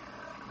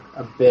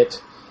a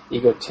bit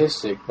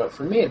egotistic, but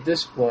for me at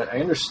this point, I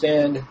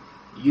understand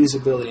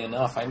usability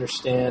enough. I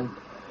understand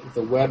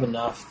the web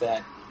enough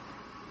that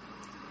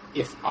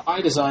if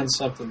I design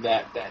something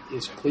that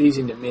is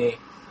pleasing to me,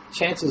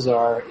 chances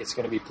are it's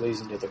going to be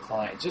pleasing to the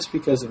client, just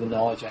because of the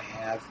knowledge I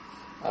have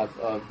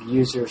of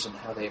users and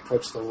how they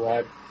approach the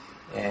web,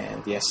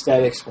 and the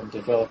aesthetics when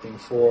developing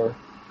for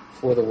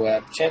the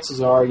web. Chances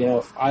are,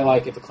 if I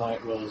like it, the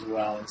client will as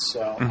well. And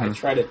so I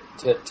try to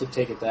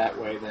take it that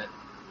way, that,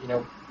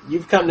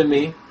 you've come to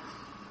me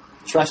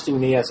trusting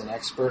me as an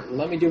expert.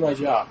 Let me do my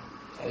job.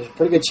 There's a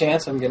pretty good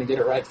chance I'm going to get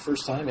it right the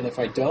first time, and if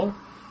I don't,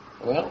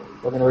 well,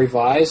 we're going to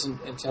revise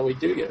until we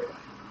do get it right.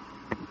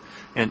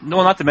 And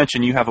no, not to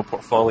mention you have a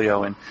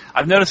portfolio, and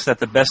I've noticed that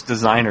the best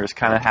designers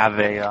kind of have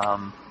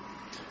a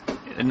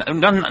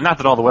not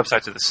that all the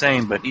websites are the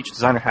same, but each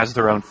designer has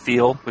their own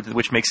feel,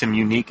 which makes them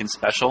unique and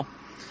special.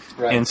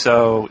 Right. And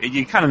so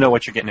you kind of know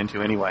what you're getting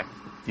into anyway.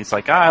 It's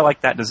like, I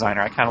like that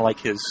designer. I kind of like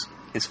his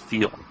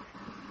feel.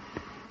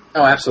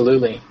 Oh,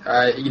 absolutely.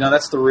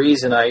 That's the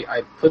reason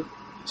I put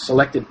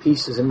selected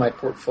pieces in my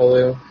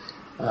portfolio.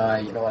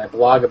 When I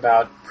blog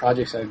about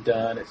projects I've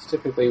done, it's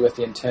typically with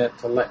the intent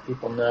to let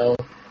people know,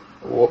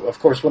 of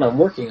course, what I'm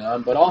working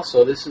on, but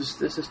also this is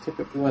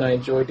typically what I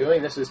enjoy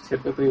doing. This is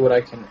typically what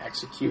I can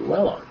execute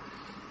well on.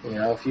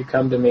 If you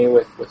come to me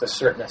with a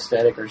certain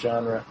aesthetic or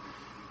genre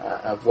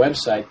of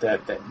website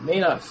that may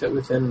not fit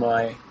within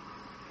my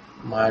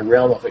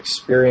realm of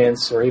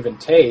experience or even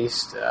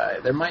taste,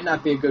 there might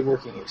not be a good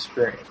working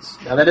experience.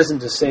 Now, that isn't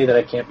to say that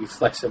I can't be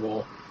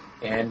flexible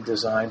and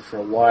design for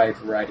a wide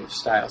variety of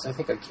styles. I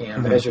think I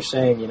can, but as you're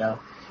saying,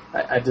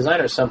 a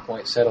designer at some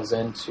point settles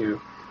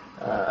into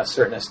a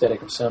certain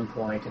aesthetic at some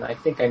point, and I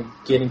think I'm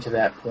getting to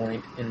that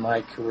point in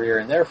my career,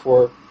 and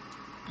therefore,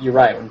 you're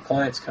right, when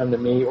clients come to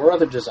me or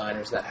other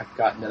designers that have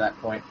gotten to that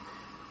point,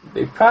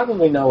 they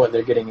probably know what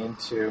they're getting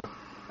into.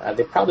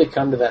 They probably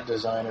come to that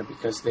designer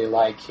because they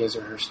like his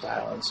or her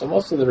style. And so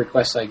most of the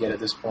requests I get at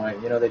this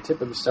point, they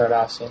typically start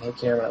off saying, "Hey,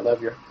 Cameron, I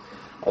love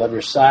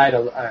your site.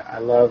 I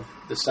love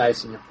the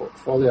sites in your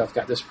portfolio. I've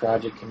got this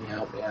project. Can you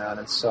help me out?"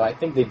 And so I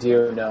think they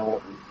do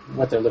know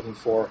what they're looking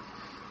for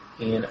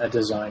in a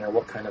designer,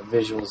 what kind of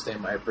visuals they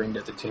might bring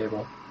to the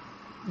table.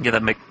 Yeah,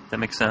 that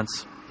makes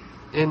sense.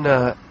 In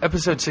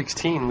episode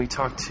 16, we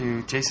talked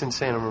to Jason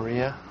Santa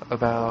Maria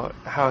about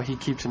how he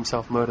keeps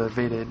himself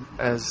motivated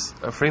as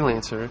a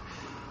freelancer.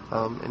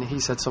 And he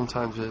said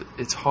sometimes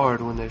it's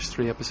hard when there's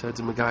 3 episodes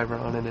of MacGyver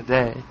on in a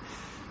day.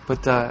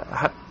 But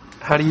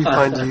how do you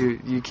find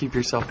you keep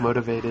yourself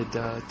motivated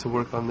to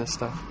work on this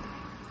stuff?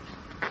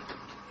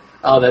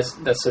 Oh,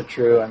 that's so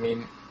true. I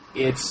mean,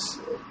 it's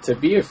to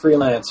be a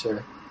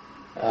freelancer.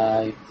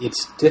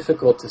 It's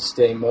difficult to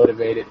stay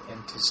motivated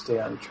and to stay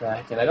on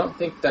track, and I don't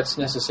think that's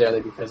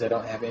necessarily because I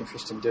don't have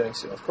interest in doing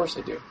so. Of course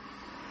I do,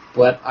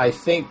 but I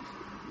think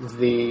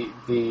the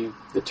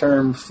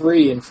term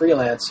free and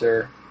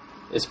freelancer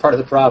is part of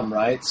the problem,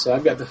 right? So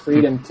I've got the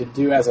freedom to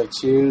do as I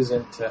choose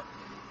and to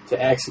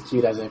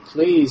execute as I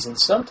please, and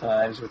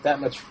sometimes with that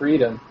much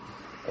freedom,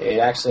 it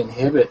actually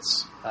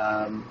inhibits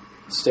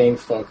staying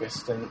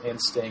focused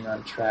and staying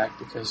on track,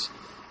 because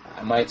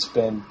I might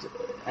spend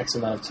X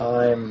amount of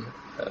time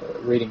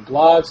reading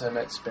blogs, I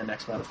might spend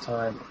X amount of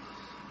time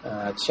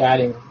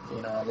chatting,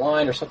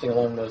 online or something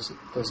along those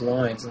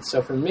lines. And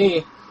so for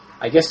me,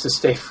 I guess to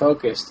stay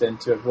focused and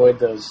to avoid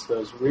those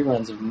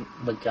reruns of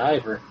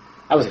MacGyver,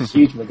 I was a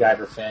huge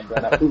MacGyver fan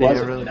growing up. Who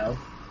wasn't, really?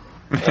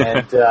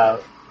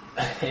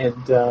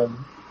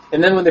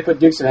 And then when they put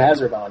Dukes of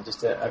Hazzard on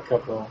just a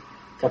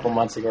couple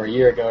months ago or a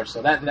year ago or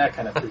so, that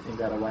kind of threw things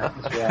out of whack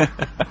as well.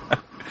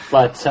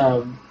 But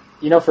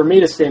for me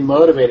to stay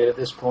motivated at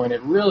this point,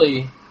 it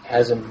really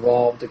has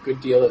involved a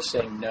good deal of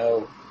saying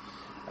no.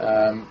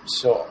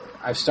 So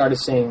I've started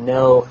saying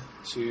no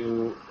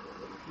to,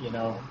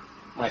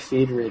 my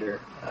feed reader,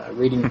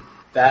 reading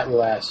that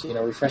less,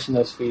 refreshing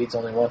those feeds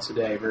only once a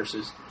day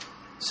versus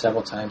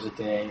several times a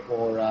day,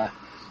 or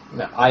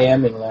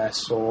IMing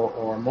less,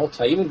 or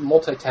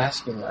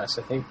multitasking less.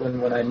 I think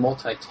when I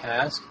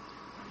multitask,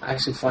 I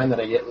actually find that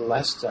I get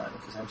less done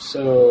because I'm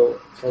so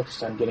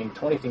focused on getting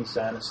 20 things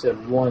done instead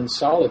of one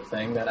solid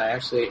thing, that I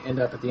actually end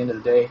up at the end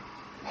of the day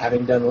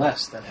having done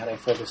less than had I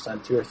focused on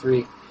 2 or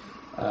 3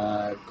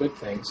 good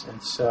things.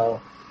 And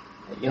so,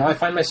 I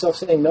find myself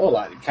saying no a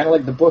lot. Kind of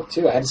like the book,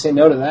 too. I had to say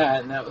no to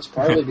that, and that was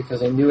partly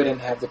because I knew I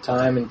didn't have the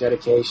time and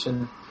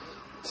dedication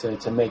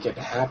to make it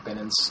happen.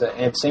 And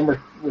same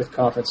with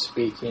conference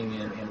speaking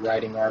and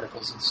writing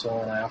articles and so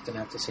on. I often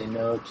have to say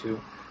no to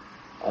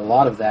a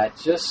lot of that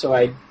just so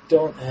I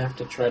don't have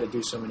to try to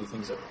do so many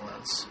things at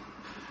once.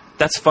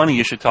 That's funny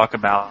you should talk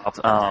about,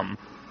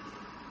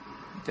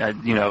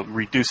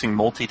 reducing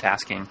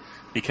multitasking,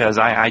 because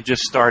I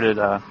just started,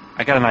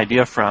 I got an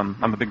idea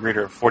I'm a big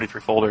reader of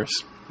 43 Folders,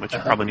 which I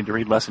probably need to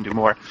read less and do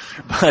more.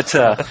 But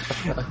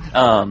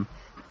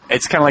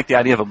it's kind of like the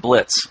idea of a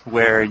blitz,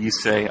 where you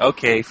say,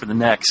 okay, for the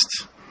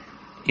next,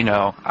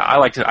 I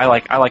like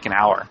an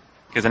hour,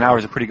 because an hour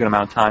is a pretty good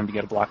amount of time to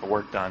get a block of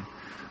work done.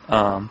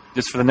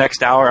 Just for the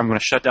next hour, I'm going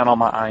to shut down all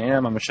my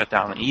IM, I'm going to shut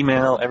down the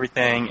email,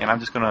 everything, and I'm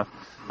going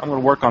to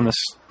work on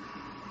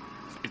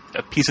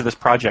a piece of this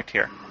project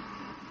here.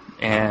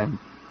 And,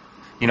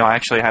 I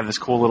actually have this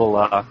cool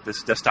little,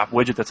 this desktop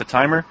widget that's a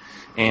timer,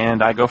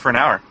 and I go for an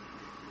hour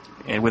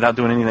and without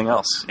doing anything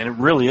else. And it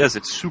really is,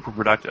 it's super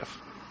productive.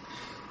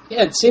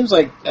 Yeah, it seems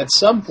like at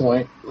some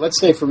point, let's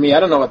say for me, I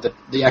don't know what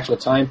the actual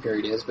time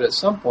period is, but at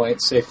some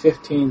point, say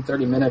 15,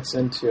 30 minutes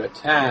into a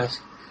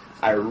task,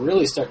 I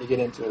really start to get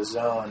into a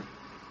zone.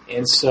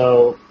 And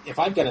so if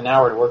I've got an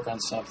hour to work on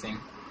something,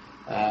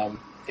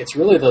 it's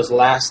really those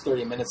last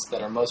 30 minutes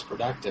that are most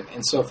productive.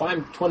 And so if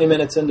I'm 20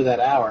 minutes into that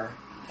hour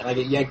and I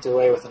get yanked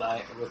away with an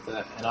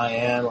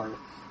IM or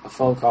a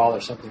phone call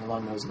or something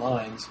along those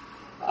lines,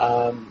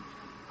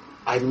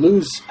 I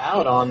lose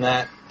out on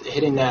that,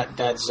 hitting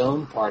that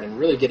zone part and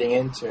really getting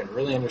into it and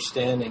really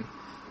understanding,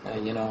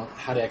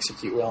 how to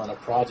execute well on a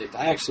project.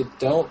 I actually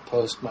don't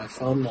post my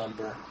phone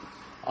number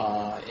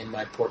in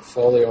my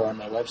portfolio or on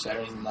my website or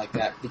anything like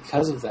that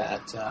because of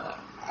that.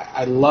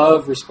 I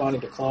love responding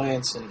to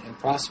clients and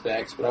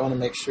prospects, but I want to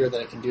make sure that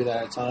I can do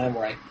that at a time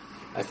where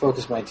I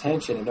focus my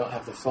attention and don't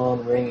have the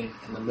phone ringing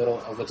in the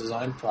middle of a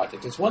design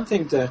project. It's one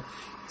thing to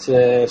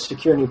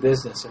secure new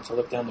business and to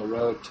look down the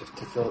road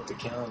to fill up the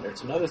calendar.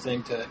 It's another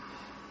thing to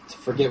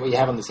forget what you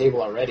have on the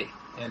table already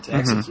and to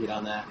execute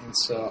on that. And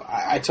so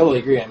I totally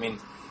agree. I mean,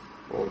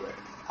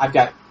 I've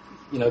got,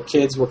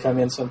 kids will come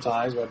in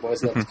sometimes. My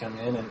boys love to come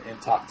in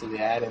and talk to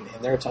Dad. And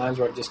there are times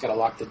where I've just got to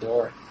lock the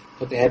door,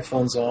 put the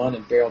headphones on,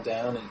 and barrel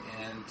down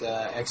and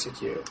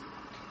execute.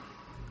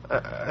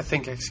 I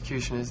think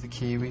execution is the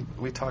key.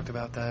 We talked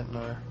about that in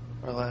our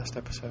last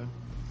episode.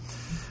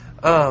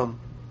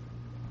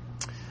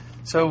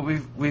 So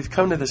we've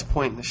come to this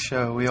point in the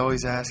show. We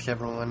always ask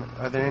everyone,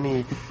 are there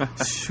any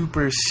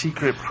super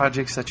secret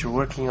projects that you're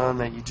working on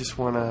that you just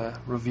want to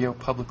reveal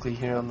publicly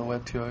here on the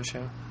Web 2.0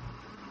 show?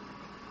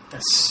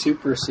 A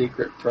super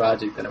secret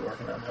project that I'm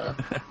working on, huh?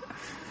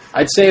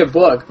 I'd say a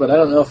book, but I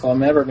don't know if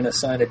I'm ever going to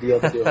sign a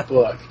deal to do a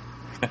book.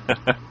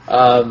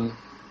 I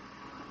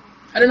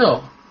don't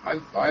know.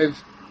 I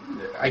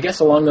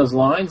guess along those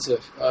lines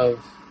of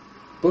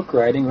book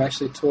writing, I've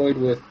actually toyed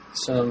with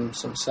some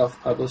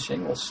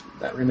self-publishing.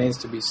 That remains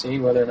to be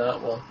seen whether or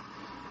not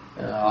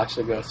I'll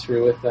actually go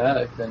through with that.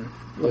 I've been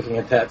looking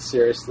at that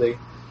seriously.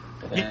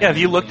 Have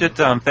you looked at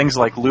things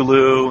like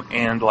Lulu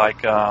and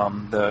like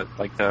the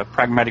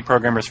Pragmatic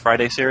Programmers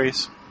Friday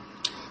series?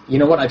 You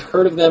know what? I've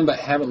heard of them, but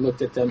haven't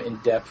looked at them in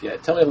depth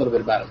yet. Tell me a little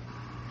bit about them.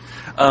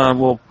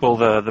 Well,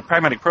 the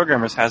Pragmatic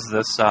Programmers has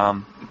this.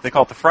 They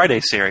call it the Friday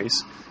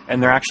series,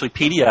 and they're actually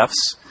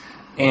PDFs.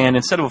 And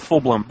instead of a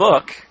full-blown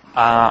book,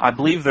 I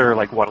believe they're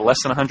less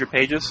than 100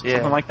 pages,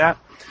 something like that.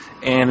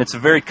 And it's a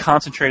very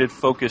concentrated,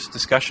 focused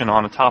discussion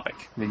on a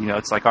topic.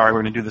 It's like, all right,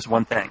 we're going to do this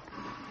one thing.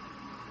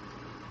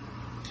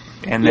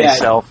 And they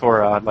sell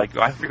for I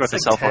forget what they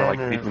sell for,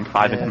 between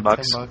 $5 and $10.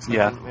 $10,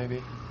 yeah, I think,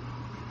 maybe.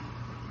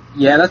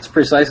 Yeah, that's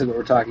precisely what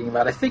we're talking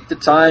about. I think the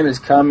time is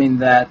coming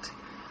that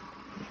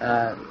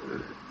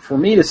for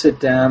me to sit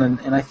down,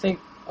 and I think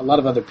a lot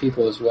of other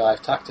people as well.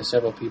 I've talked to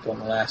several people in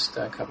the last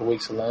couple of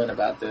weeks alone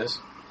about this.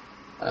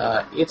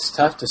 It's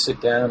tough to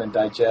sit down and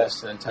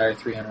digest an entire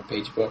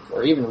 300-page book,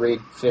 or even read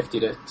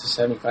 50 to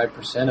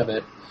 75% of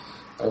it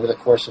over the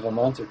course of a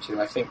month or two.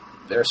 I think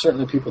there are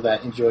certainly people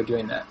that enjoy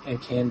doing that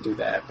and can do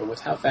that, but with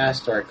how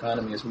fast our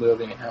economy is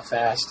moving and how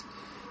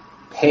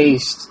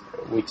fast-paced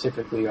we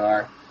typically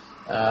are,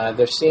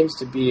 there seems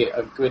to be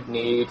a good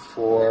need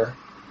for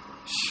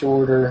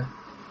shorter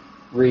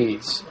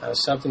reads,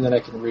 something that I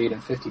can read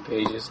in 50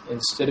 pages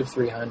instead of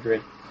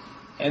 300,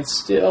 and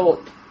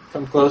still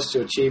come close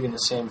to achieving the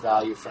same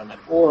value from it.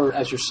 Or,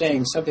 as you're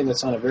saying, something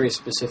that's on a very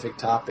specific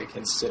topic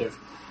instead of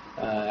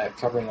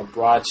covering a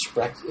broad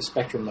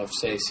spectrum of,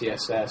 say,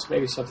 CSS.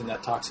 Maybe something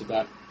that talks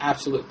about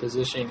absolute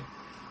positioning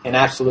and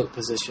absolute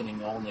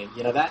positioning only.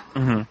 That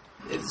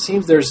it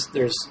seems there's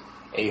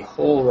a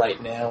hole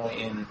right now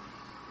in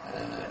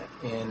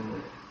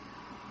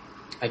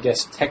I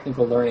guess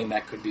technical learning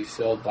that could be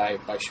filled by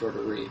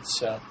shorter reads.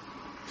 So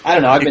I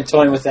don't know. I've been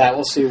toying with that.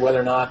 We'll see whether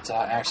or not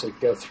I actually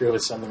go through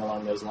with something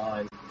along those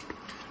lines.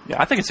 Yeah,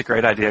 I think it's a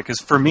great idea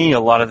because for me, a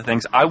lot of the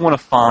things I want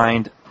to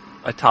find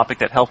a topic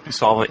that helps me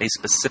solve a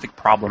specific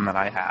problem that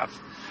I have.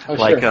 Oh,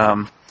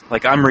 sure.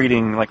 Like I'm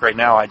reading, like right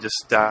now I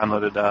just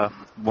downloaded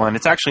one.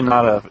 It's actually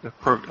not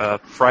a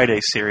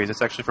Friday series.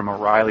 It's actually from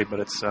O'Reilly, but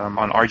it's on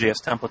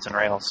RJS templates and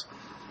Rails,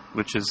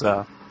 which is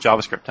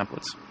JavaScript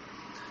templates.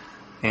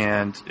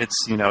 And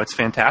it's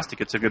fantastic.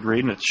 It's a good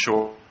read and it's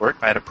short.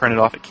 I had to print it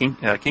off at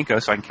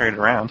Kinko so I can carry it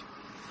around.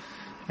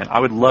 And I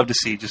would love to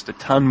see just a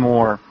ton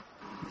more,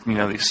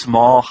 these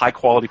small,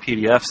 high-quality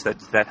PDFs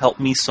that help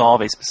me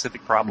solve a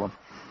specific problem.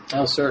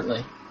 Oh,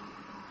 certainly.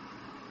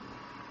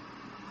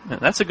 Yeah,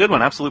 that's a good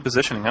one, absolute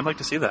positioning. I'd like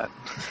to see that.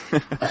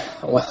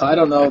 Well, I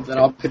don't know that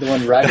I'll be the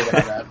one writing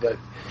on that, but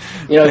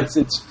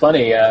it's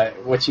funny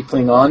what you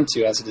cling on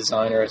to as a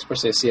designer,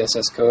 especially a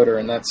CSS coder,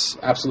 and that's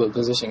absolute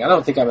positioning. I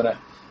don't think I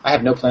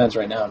have no plans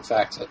right now, in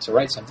fact, to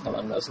write something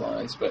along those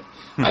lines, but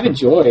I've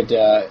enjoyed,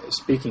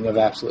 speaking of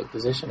absolute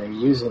positioning,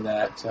 using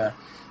that.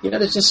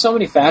 There's just so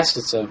many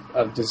facets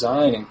of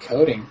design and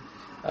coding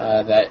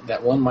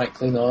that one might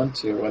cling on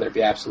to, whether it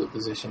be absolute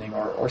positioning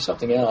or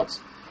something else.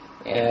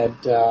 And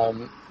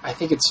I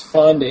think it's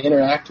fun to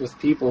interact with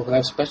people who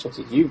have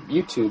specialties.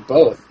 You two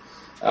both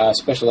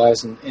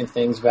specialize in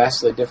things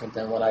vastly different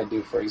than what I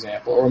do, for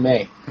example, or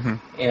may. Mm-hmm.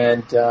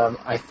 And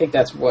I think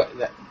that's what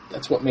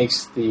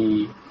makes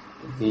the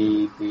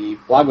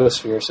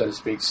blogosphere, so to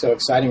speak, so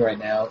exciting right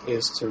now,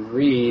 is to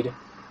read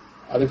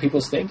other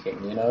people's thinking.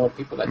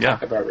 People that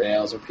talk about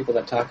Rails or people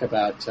that talk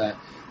about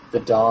the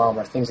DOM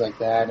or things like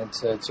that, and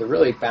to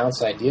really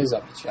bounce ideas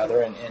off each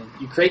other, and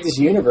you create this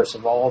universe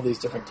of all these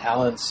different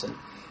talents and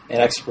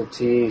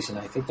expertise, and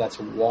I think that's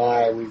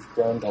why we've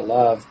grown to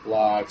love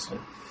blogs and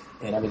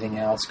everything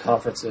else,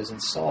 conferences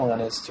and so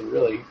on, is to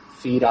really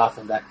feed off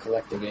of that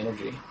collective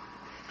energy.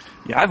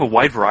 Yeah, I have a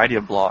wide variety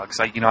of blogs.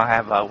 I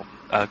have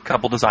a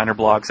couple designer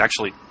blogs.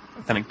 Actually,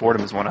 I think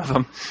Boredom is one of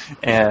them,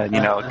 and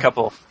a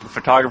couple of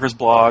photographers'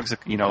 blogs.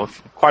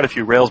 Quite a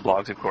few Rails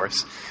blogs, of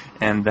course,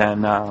 and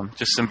then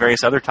just some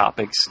various other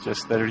topics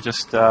that are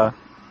just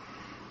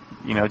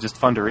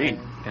fun to read,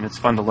 and it's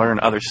fun to learn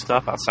other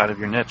stuff outside of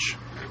your niche.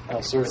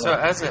 Oh, certainly. So,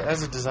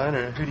 as a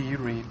designer, who do you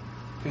read?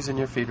 Who's in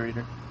your feed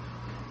reader?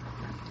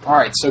 All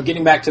right. So,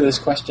 getting back to this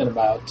question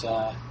about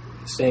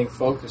staying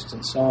focused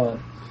and so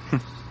on.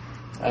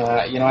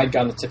 I'd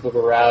gone the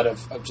typical route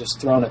of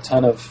just throwing a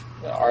ton of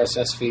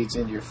RSS feeds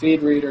into your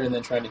feed reader and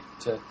then trying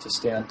to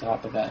stay on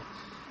top of that.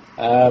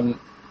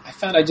 I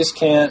found I just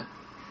can't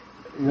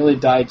really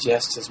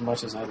digest as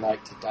much as I'd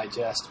like to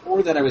digest,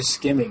 or that I was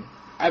skimming.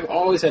 I've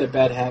always had a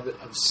bad habit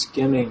of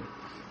skimming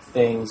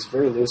things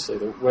very loosely,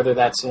 whether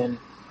that's in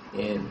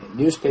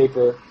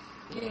newspaper,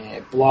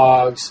 in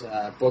blogs,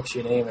 books,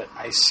 you name it.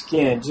 I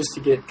skim just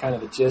to get kind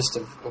of the gist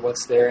of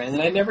what's there, and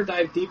then I never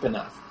dive deep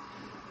enough.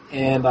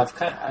 And I've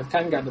kind of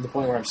gotten to the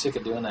point where I'm sick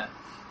of doing that.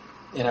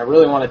 And I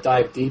really want to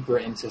dive deeper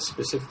into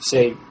specific,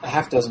 say, a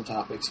half dozen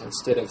topics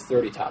instead of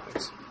 30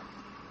 topics.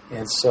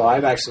 And so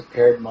I've actually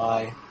pared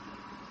my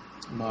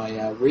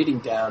reading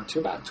down to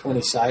about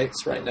 20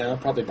 sites right now,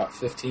 probably about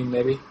 15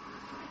 maybe,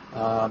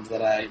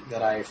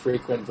 that I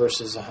frequent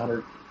versus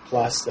 100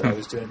 plus that I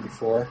was doing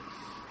before.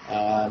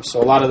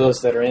 So a lot of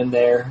those that are in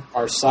there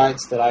are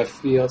sites that I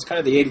feel, it's kind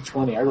of the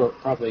 80-20. I wrote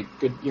probably a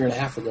good year and a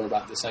half ago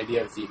about this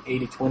idea of the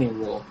 80-20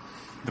 rule.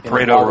 The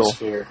Pareto rule.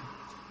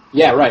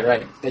 Yeah,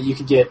 right. That you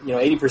could get,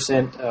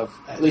 80% of,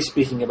 at least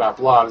speaking about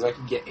blogs, I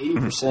could get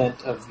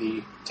 80% of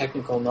the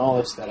technical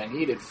knowledge that I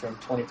needed from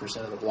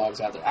 20% of the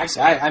blogs out there.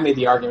 Actually, I made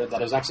the argument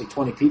that it was actually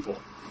 20 people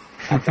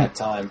at that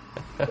time.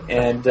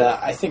 And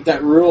I think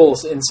that rule,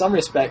 in some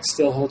respects,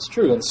 still holds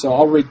true. And so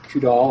I'll read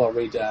Kudal, I'll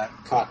read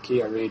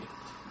Kottke, I'll read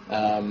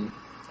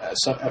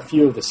a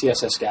few of the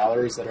CSS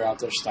galleries that are out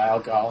there,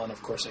 StyleGal, and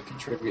of course I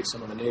contribute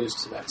some of the news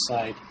to that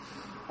site.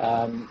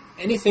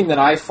 Anything that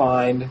I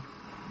find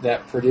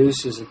that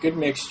produces a good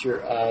mixture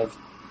of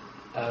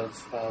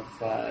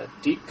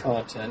deep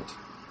content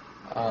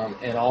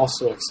and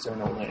also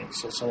external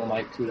links. So someone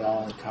like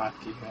Kudal and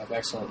Kottke who have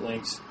excellent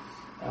links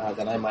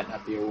that I might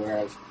not be aware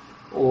of,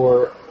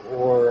 or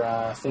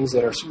things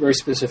that are very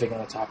specific on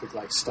a topic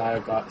like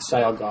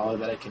StyleGala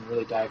that I can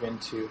really dive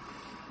into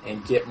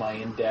and get my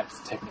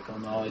in-depth technical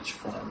knowledge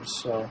from.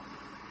 So,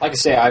 like I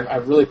say,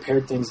 I've really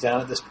pared things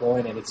down at this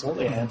point, and it's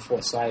only a handful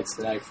of sites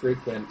that I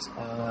frequent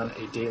on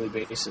a daily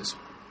basis.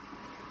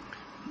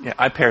 Yeah,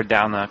 I pared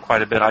down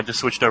quite a bit. I just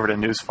switched over to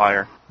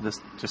Newsfire this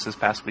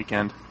past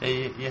weekend.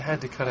 Hey, you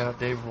had to cut out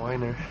Dave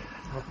Weiner.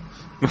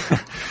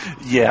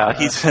 Yeah,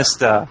 he's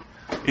just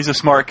he's a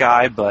smart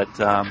guy, but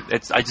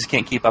I just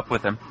can't keep up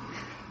with him.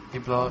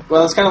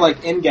 Well, it's kind of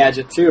like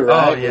Engadget too,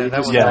 right? Oh yeah, that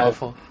was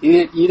awful.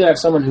 You either have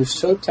someone who's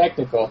so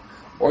technical,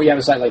 or you have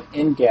a site like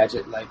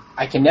Engadget. Like,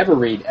 I can never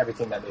read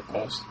everything that they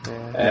post.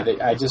 Yeah.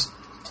 I just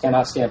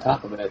cannot stay on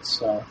top of it.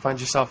 So find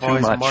yourself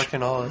always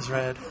marking all as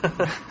red.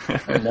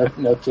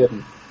 No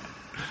kidding.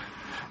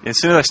 As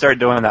soon as I start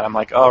doing that, I'm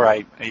like, all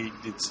right,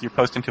 you're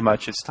posting too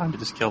much. It's time to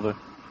just kill the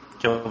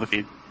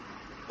feed.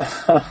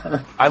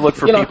 I look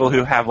for people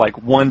who have like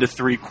 1 to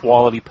 3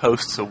 quality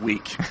posts a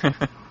week.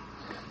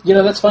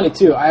 That's funny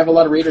too. I have a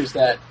lot of readers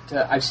that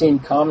I've seen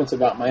comments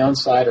about my own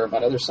site or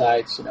about other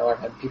sites. I've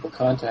had people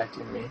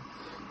contacting me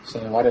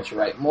saying, "Why don't you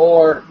write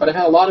more?" But I've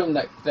had a lot of them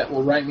that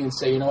will write me and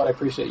say, "You know what? I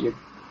appreciate you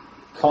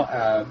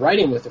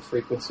writing with the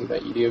frequency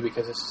that you do,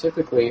 because it's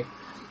typically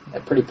a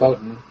pretty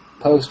potent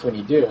post when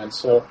you do." And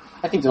so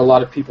I think there are a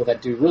lot of people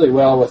that do really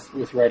well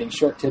with writing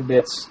short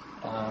tidbits,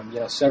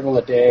 several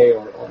a day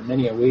or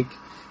many a week.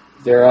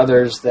 There are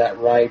others that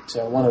write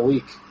 1 a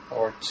week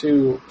or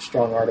 2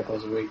 strong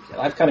articles a week, and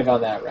I've kind of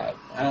gone that route.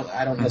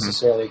 I don't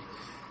necessarily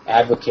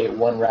advocate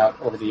one route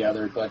over the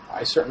other, but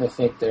I certainly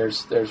think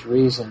there's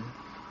reason,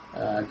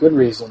 good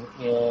reason,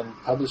 in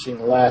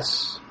publishing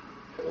less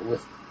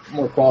with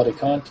more quality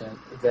content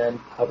than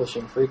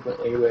publishing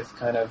frequently with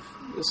kind of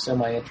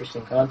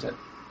semi-interesting content.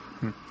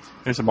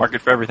 There's a market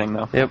for everything,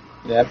 though. Yep,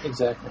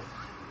 exactly.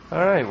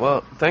 All right,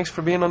 well, thanks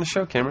for being on the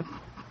show, Cameron.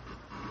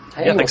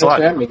 Hey, thanks a lot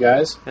for having me,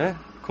 guys. Yeah,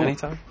 cool.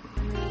 Anytime.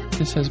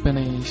 This has been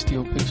a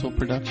Steel Pixel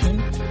production.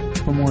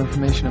 For more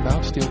information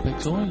about Steel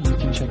Pixel, you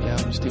can check out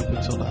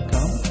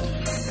steelpixel.com.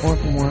 Or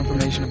for more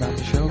information about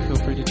the show, feel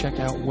free to check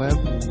out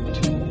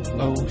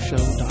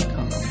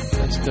web20show.com.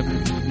 That's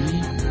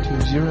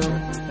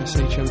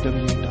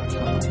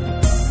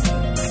web20show.com.